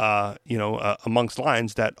 amongst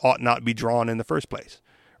lines that ought not be drawn in the first place,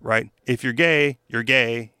 right? If you're gay, you're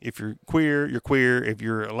gay. If you're queer, you're queer. If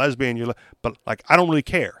you're a lesbian, but like, I don't really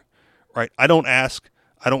care, right? I don't ask.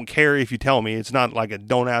 I don't care if you tell me. It's not like a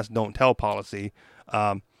don't ask, don't tell policy.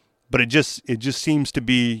 But it just seems to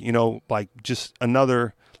be, like just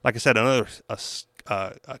another, like I said,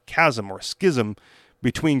 a chasm or a schism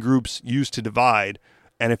between groups used to divide.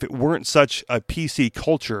 And if it weren't such a PC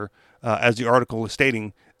culture, as the article is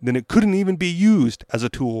stating, then it couldn't even be used as a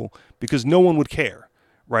tool because no one would care,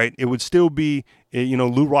 right? It would still be,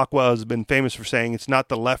 Lou Rockwell has been famous for saying it's not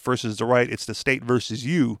the left versus the right, it's the state versus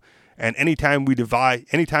you. And anytime we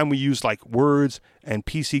use like words and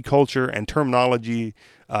PC culture and terminology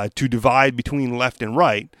to divide between left and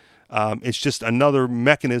right, it's just another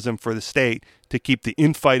mechanism for the state to keep the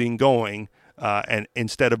infighting going, and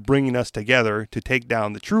instead of bringing us together to take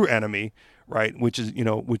down the true enemy, right? Which is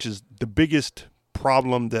the biggest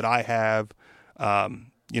problem that I have,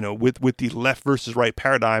 with the left versus right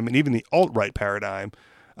paradigm and even the alt-right paradigm,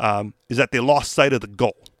 is that they lost sight of the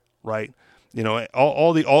goal, right?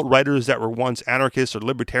 All the alt-righters that were once anarchists or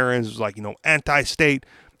libertarians was like, anti-state.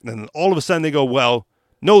 And then all of a sudden they go, well,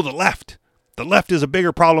 no, the left is a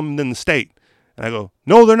bigger problem than the state. And I go,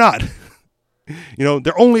 no, they're not.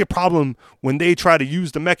 They're only a problem when they try to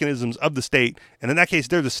use the mechanisms of the state. And in that case,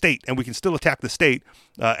 they're the state, and we can still attack the state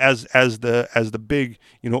as the big,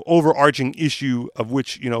 overarching issue of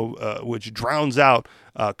which drowns out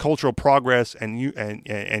cultural progress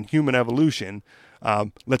and human evolution.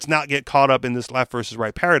 Let's not get caught up in this left versus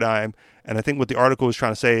right paradigm. And I think what the article is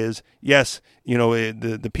trying to say is, yes,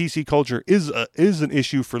 the PC culture is an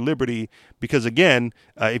issue for liberty because, again,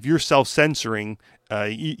 if you're self-censoring,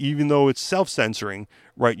 even though it's self-censoring,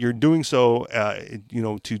 right, you're doing so,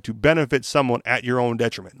 to benefit someone at your own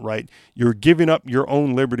detriment, right? You're giving up your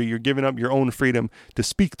own liberty. You're giving up your own freedom to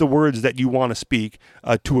speak the words that you want to speak,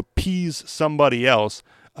 to appease somebody else.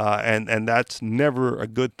 And that's never a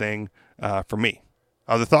good thing for me.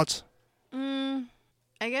 Other thoughts?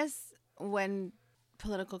 I guess when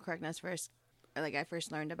political correctness I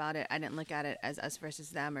first learned about it, I didn't look at it as us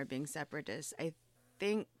versus them or being separatists. I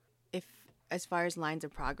think as far as lines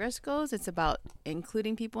of progress goes, it's about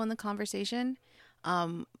including people in the conversation.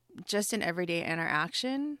 Just in everyday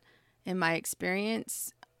interaction, in my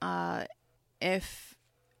experience, if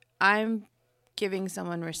I'm giving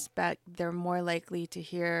someone respect, they're more likely to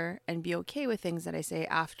hear and be okay with things that I say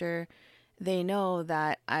after they know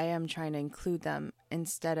that I am trying to include them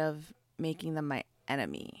instead of making them my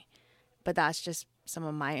enemy. But that's just some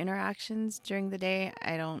of my interactions during the day.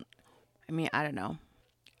 I don't know.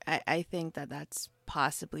 I think that that's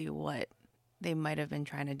possibly what they might have been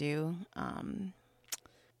trying to do. I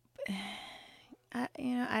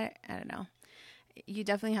don't know. You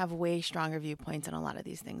definitely have way stronger viewpoints on a lot of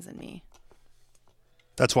these things than me.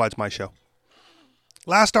 That's why it's my show.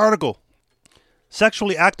 Last article.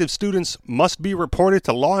 Sexually active students must be reported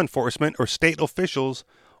to law enforcement or state officials,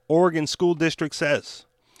 Oregon School District says.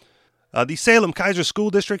 The Salem-Keizer School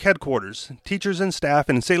District headquarters, teachers and staff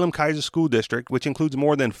in Salem-Keizer School District, which includes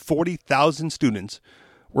more than 40,000 students,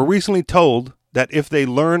 were recently told that if they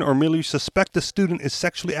learn or merely suspect a student is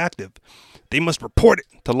sexually active, they must report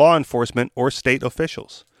it to law enforcement or state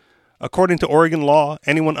officials. According to Oregon law,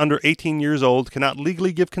 anyone under 18 years old cannot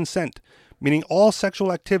legally give consent meaning all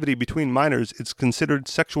sexual activity between minors is considered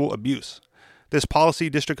sexual abuse. This policy,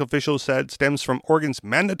 district officials said, stems from Oregon's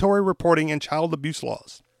mandatory reporting and child abuse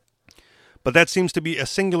laws. But that seems to be a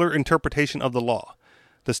singular interpretation of the law.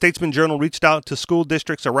 The Statesman Journal reached out to school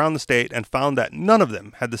districts around the state and found that none of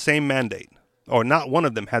them had the same mandate, or not one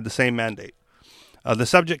of them had the same mandate. The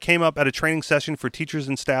subject came up at a training session for teachers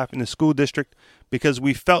and staff in the school district because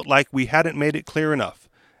we felt like we hadn't made it clear enough,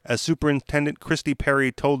 as Superintendent Christy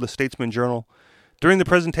Perry told the Statesman Journal. During the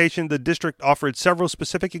presentation, the district offered several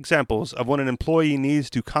specific examples of when an employee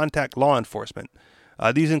needs to contact law enforcement.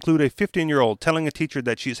 These include a 15-year-old telling a teacher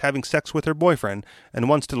that she is having sex with her boyfriend and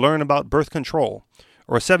wants to learn about birth control,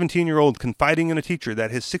 or a 17-year-old confiding in a teacher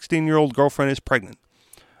that his 16-year-old girlfriend is pregnant.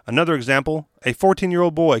 Another example, a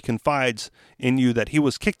 14-year-old boy confides in you that he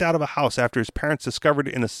was kicked out of a house after his parents discovered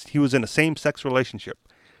he was in a same-sex relationship.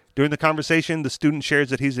 During the conversation, the student shares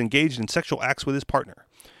that he's engaged in sexual acts with his partner.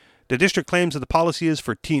 The district claims that the policy is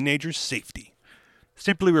for teenagers' safety.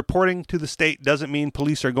 Simply reporting to the state doesn't mean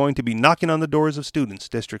police are going to be knocking on the doors of students,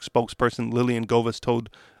 district spokesperson Lillian Govas told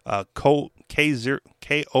KOIN.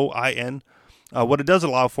 What it does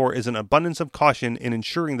allow for is an abundance of caution in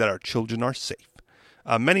ensuring that our children are safe.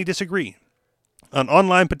 Many disagree. An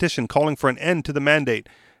online petition calling for an end to the mandate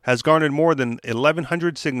has garnered more than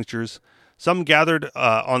 1,100 signatures. Some gathered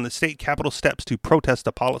on the state capitol steps to protest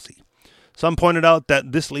the policy. Some pointed out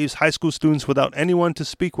that this leaves high school students without anyone to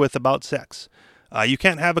speak with about sex. You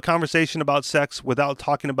can't have a conversation about sex without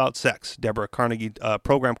talking about sex, Deborah Carnegie,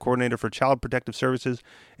 program coordinator for Child Protective Services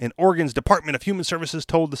in Oregon's Department of Human Services,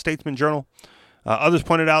 told the Statesman Journal. Others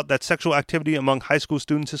pointed out that sexual activity among high school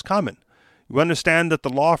students is common. We understand that the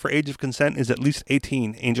law for age of consent is at least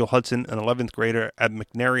 18, Angel Hudson, an 11th grader at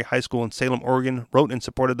McNary High School in Salem, Oregon, wrote in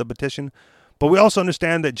support of the petition. But we also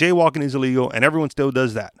understand that jaywalking is illegal and everyone still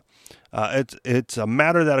does that. It's a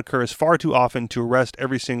matter that occurs far too often to arrest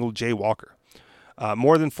every single jaywalker.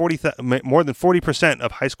 More than 40%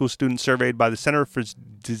 of high school students surveyed by the Center for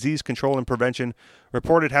Disease Control and Prevention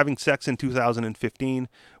reported having sex in 2015,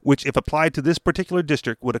 which, if applied to this particular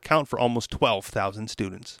district, would account for almost 12,000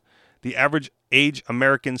 students. The average age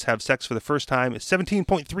Americans have sex for the first time is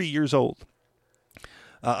 17.3 years old.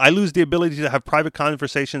 I lose the ability to have private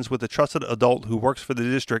conversations with a trusted adult who works for the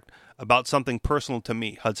district about something personal to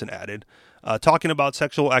me, Hudson added. Talking about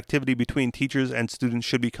sexual activity between teachers and students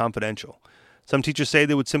should be confidential. Some teachers say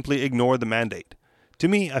they would simply ignore the mandate. To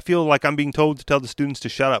me, I feel like I'm being told to tell the students to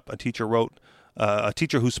shut up, a teacher wrote. A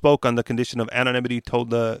teacher who spoke on the condition of anonymity told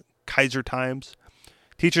the Kaiser Times.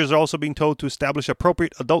 Teachers are also being told to establish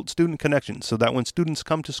appropriate adult-student connections so that when students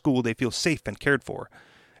come to school, they feel safe and cared for.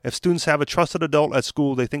 If students have a trusted adult at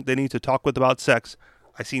school they think they need to talk with about sex,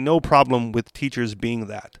 I see no problem with teachers being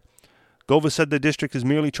that. Gova said the district is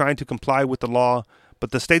merely trying to comply with the law,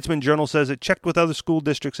 but the Statesman Journal says it checked with other school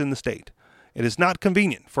districts in the state. It is not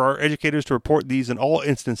convenient for our educators to report these in all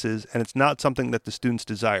instances, and it's not something that the students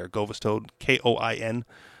desire, Govas told KOIN.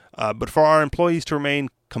 But for our employees to remain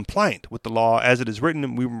compliant with the law as it is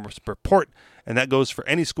written, we must report, and that goes for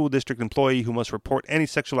any school district employee who must report any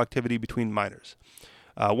sexual activity between minors.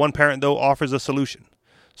 One parent, though, offers a solution.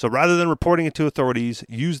 So rather than reporting it to authorities,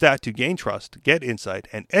 use that to gain trust, get insight,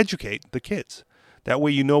 and educate the kids. That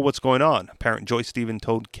way you know what's going on, parent Joyce Stephen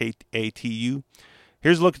told KATU.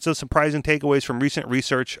 Here's a look at some surprising takeaways from recent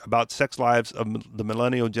research about sex lives of the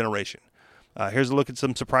millennial generation. Here's a look at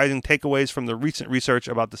some surprising takeaways from the recent research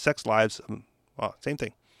about the sex lives of, same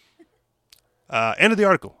thing. End of the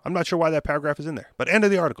article. I'm not sure why that paragraph is in there, but end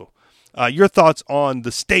of the article. Your thoughts on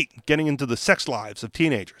the state getting into the sex lives of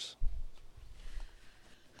teenagers?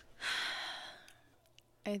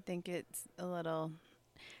 I think it's a little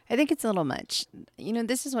much. You know,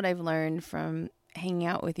 this is what I've learned from hanging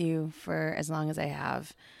out with you for as long as I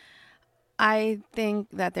have. I think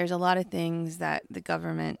that there's a lot of things that the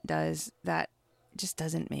government does that just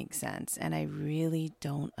doesn't make sense, and I really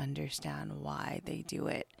don't understand why they do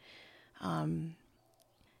it.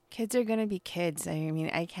 Kids are gonna be kids. I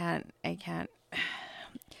mean, I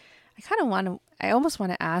almost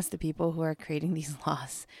want to ask the people who are creating these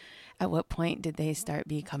laws, at what point did they start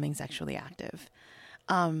becoming sexually active?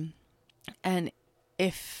 And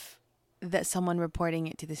if that someone reporting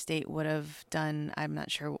it to the state would have done, I'm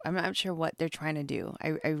not sure what they're trying to do.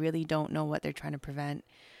 I really don't know what they're trying to prevent.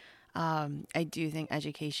 I do think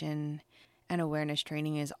education and awareness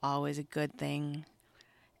training is always a good thing.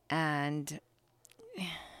 And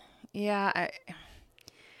yeah,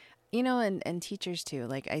 and teachers too.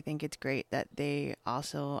 Like, I think it's great that they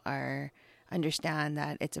also understand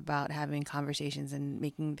that it's about having conversations and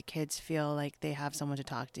making the kids feel like they have someone to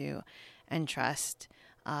talk to and trust.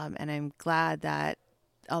 And I'm glad that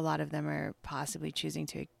a lot of them are possibly choosing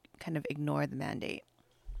to kind of ignore the mandate.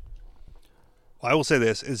 Well, I will say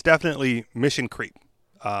this: it's definitely mission creep.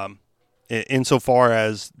 Insofar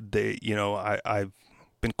as I've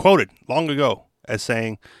been quoted long ago as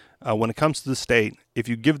saying, when it comes to the state, if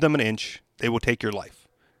you give them an inch, they will take your life,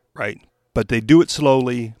 right? But they do it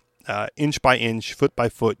slowly, inch by inch, foot by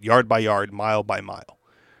foot, yard by yard, mile by mile,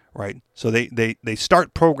 right? So they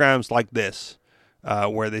start programs like this,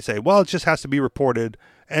 where they say, well, it just has to be reported,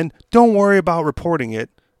 and don't worry about reporting it.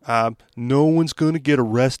 No one's going to get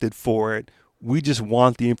arrested for it. We just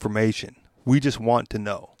want the information. We just want to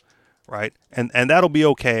know, right? And that'll be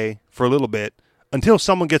okay for a little bit until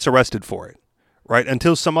someone gets arrested for it, right?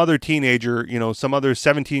 Until some other teenager, some other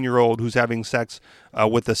 17-year-old who's having sex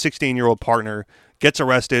with a 16-year-old partner gets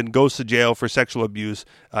arrested, goes to jail for sexual abuse,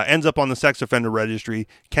 ends up on the sex offender registry,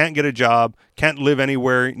 can't get a job, can't live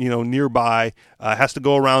anywhere, nearby, has to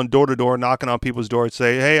go around door to door knocking on people's doors,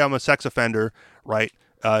 say, hey, I'm a sex offender, right?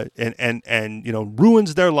 And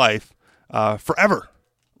ruins their life forever,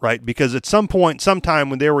 right? Because at some point, sometime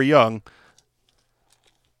when they were young,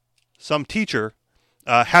 some teacher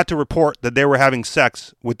had to report that they were having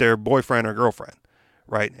sex with their boyfriend or girlfriend,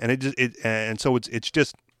 right? And so it's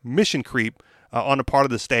just mission creep on the part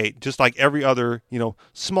of the state, just like every other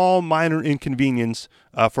small minor inconvenience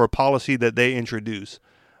for a policy that they introduce.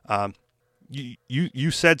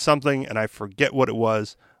 You said something and I forget what it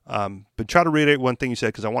was, but try to reiterate one thing you said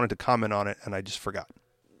because I wanted to comment on it and I just forgot.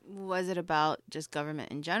 Was it about just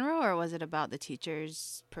government in general, or was it about the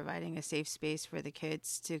teachers providing a safe space for the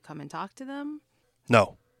kids to come and talk to them?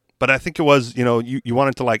 No, but I think it was, you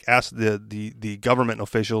wanted to ask the government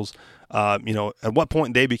officials, at what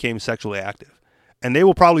point they became sexually active. And they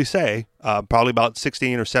will probably say, probably about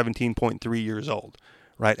 16 or 17.3 years old,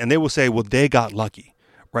 right? And they will say, well, they got lucky,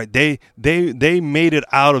 right? They made it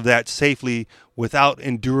out of that safely without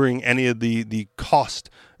enduring any of the cost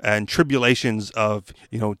and tribulations of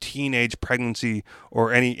teenage pregnancy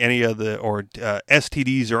or any of the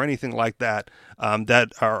STDs or anything like that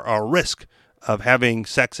that are a risk of having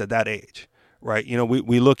sex at that age, right?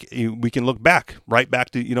 We can look back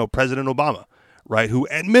to President Obama, right, who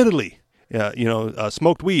admittedly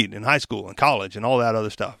smoked weed in high school and college and all that other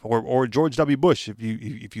stuff, or George W. Bush,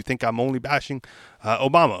 if you think I'm only bashing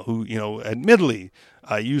Obama, who admittedly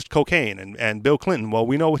used cocaine, and Bill Clinton, well,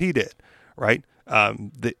 we know what he did, right?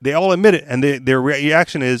 They all admit it, and their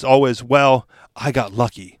reaction is always, well, I got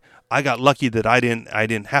lucky. I got lucky that I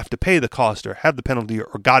didn't have to pay the cost or have the penalty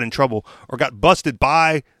or got in trouble or got busted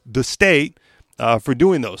by the state for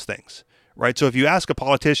doing those things, right? So if you ask a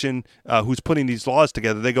politician who's putting these laws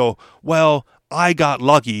together, they go, well, I got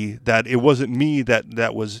lucky that it wasn't me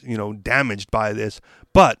that was damaged by this,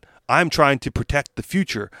 but I'm trying to protect the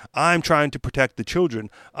future. I'm trying to protect the children.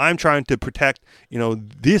 I'm trying to protect,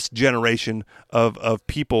 this generation of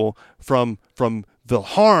people from the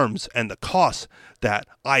harms and the costs that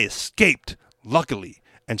I escaped, luckily.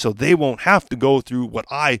 And so they won't have to go through what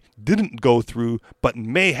I didn't go through, but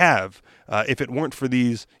may have if it weren't for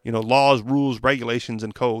these, laws, rules, regulations,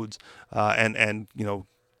 and codes, and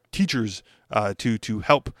teachers to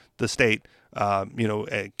help the state,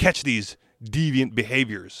 catch these deviant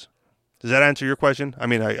behaviors. Does that answer your question? I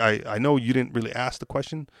mean, I know you didn't really ask the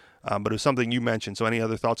question, but it was something you mentioned. So any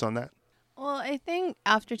other thoughts on that? Well, I think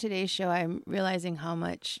after today's show, I'm realizing how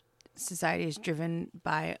much society is driven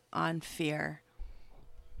on fear.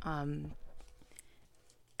 And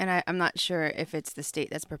I'm not sure if it's the state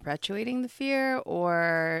that's perpetuating the fear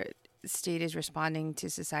or the state is responding to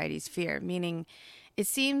society's fear. Meaning, it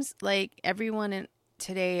seems like everyone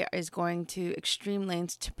today is going to extreme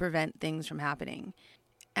lengths to prevent things from happening.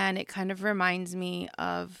 And it kind of reminds me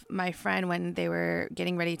of my friend when they were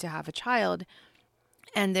getting ready to have a child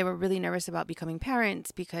and they were really nervous about becoming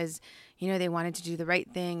parents because, they wanted to do the right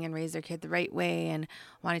thing and raise their kid the right way and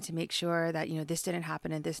wanted to make sure that, this didn't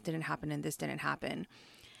happen and this didn't happen and this didn't happen.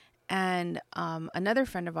 And another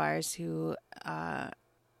friend of ours who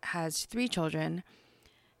has 3 children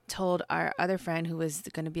told our other friend who was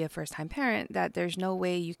going to be a first-time parent that there's no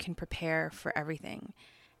way you can prepare for everything.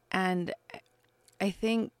 And I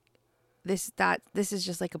think this is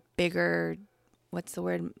just like a bigger, what's the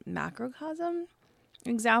word, macrocosm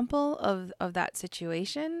example of that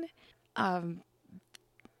situation.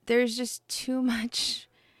 There's just too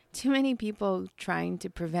many people trying to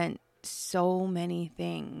prevent so many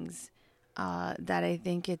things that I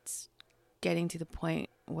think it's getting to the point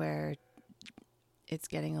where it's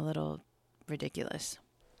getting a little ridiculous.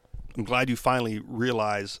 I'm glad you finally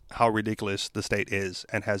realize how ridiculous the state is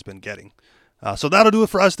and has been getting. So that'll do it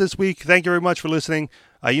for us this week. Thank you very much for listening.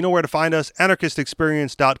 You know where to find us,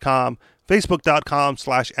 anarchistexperience.com,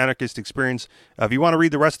 facebook.com/Anarchist Experience. If you want to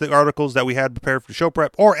read the rest of the articles that we had prepared for show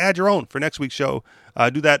prep or add your own for next week's show,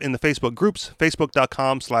 do that in the Facebook groups,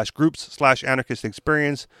 facebook.com/groups/Anarchist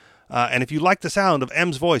Experience. And if you like the sound of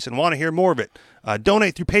M's voice and want to hear more of it,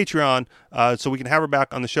 donate through Patreon so we can have her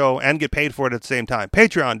back on the show and get paid for it at the same time.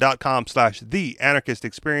 Patreon.com/The Anarchist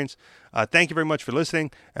Experience. Thank you very much for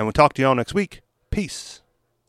listening, and we'll talk to you all next week. Peace.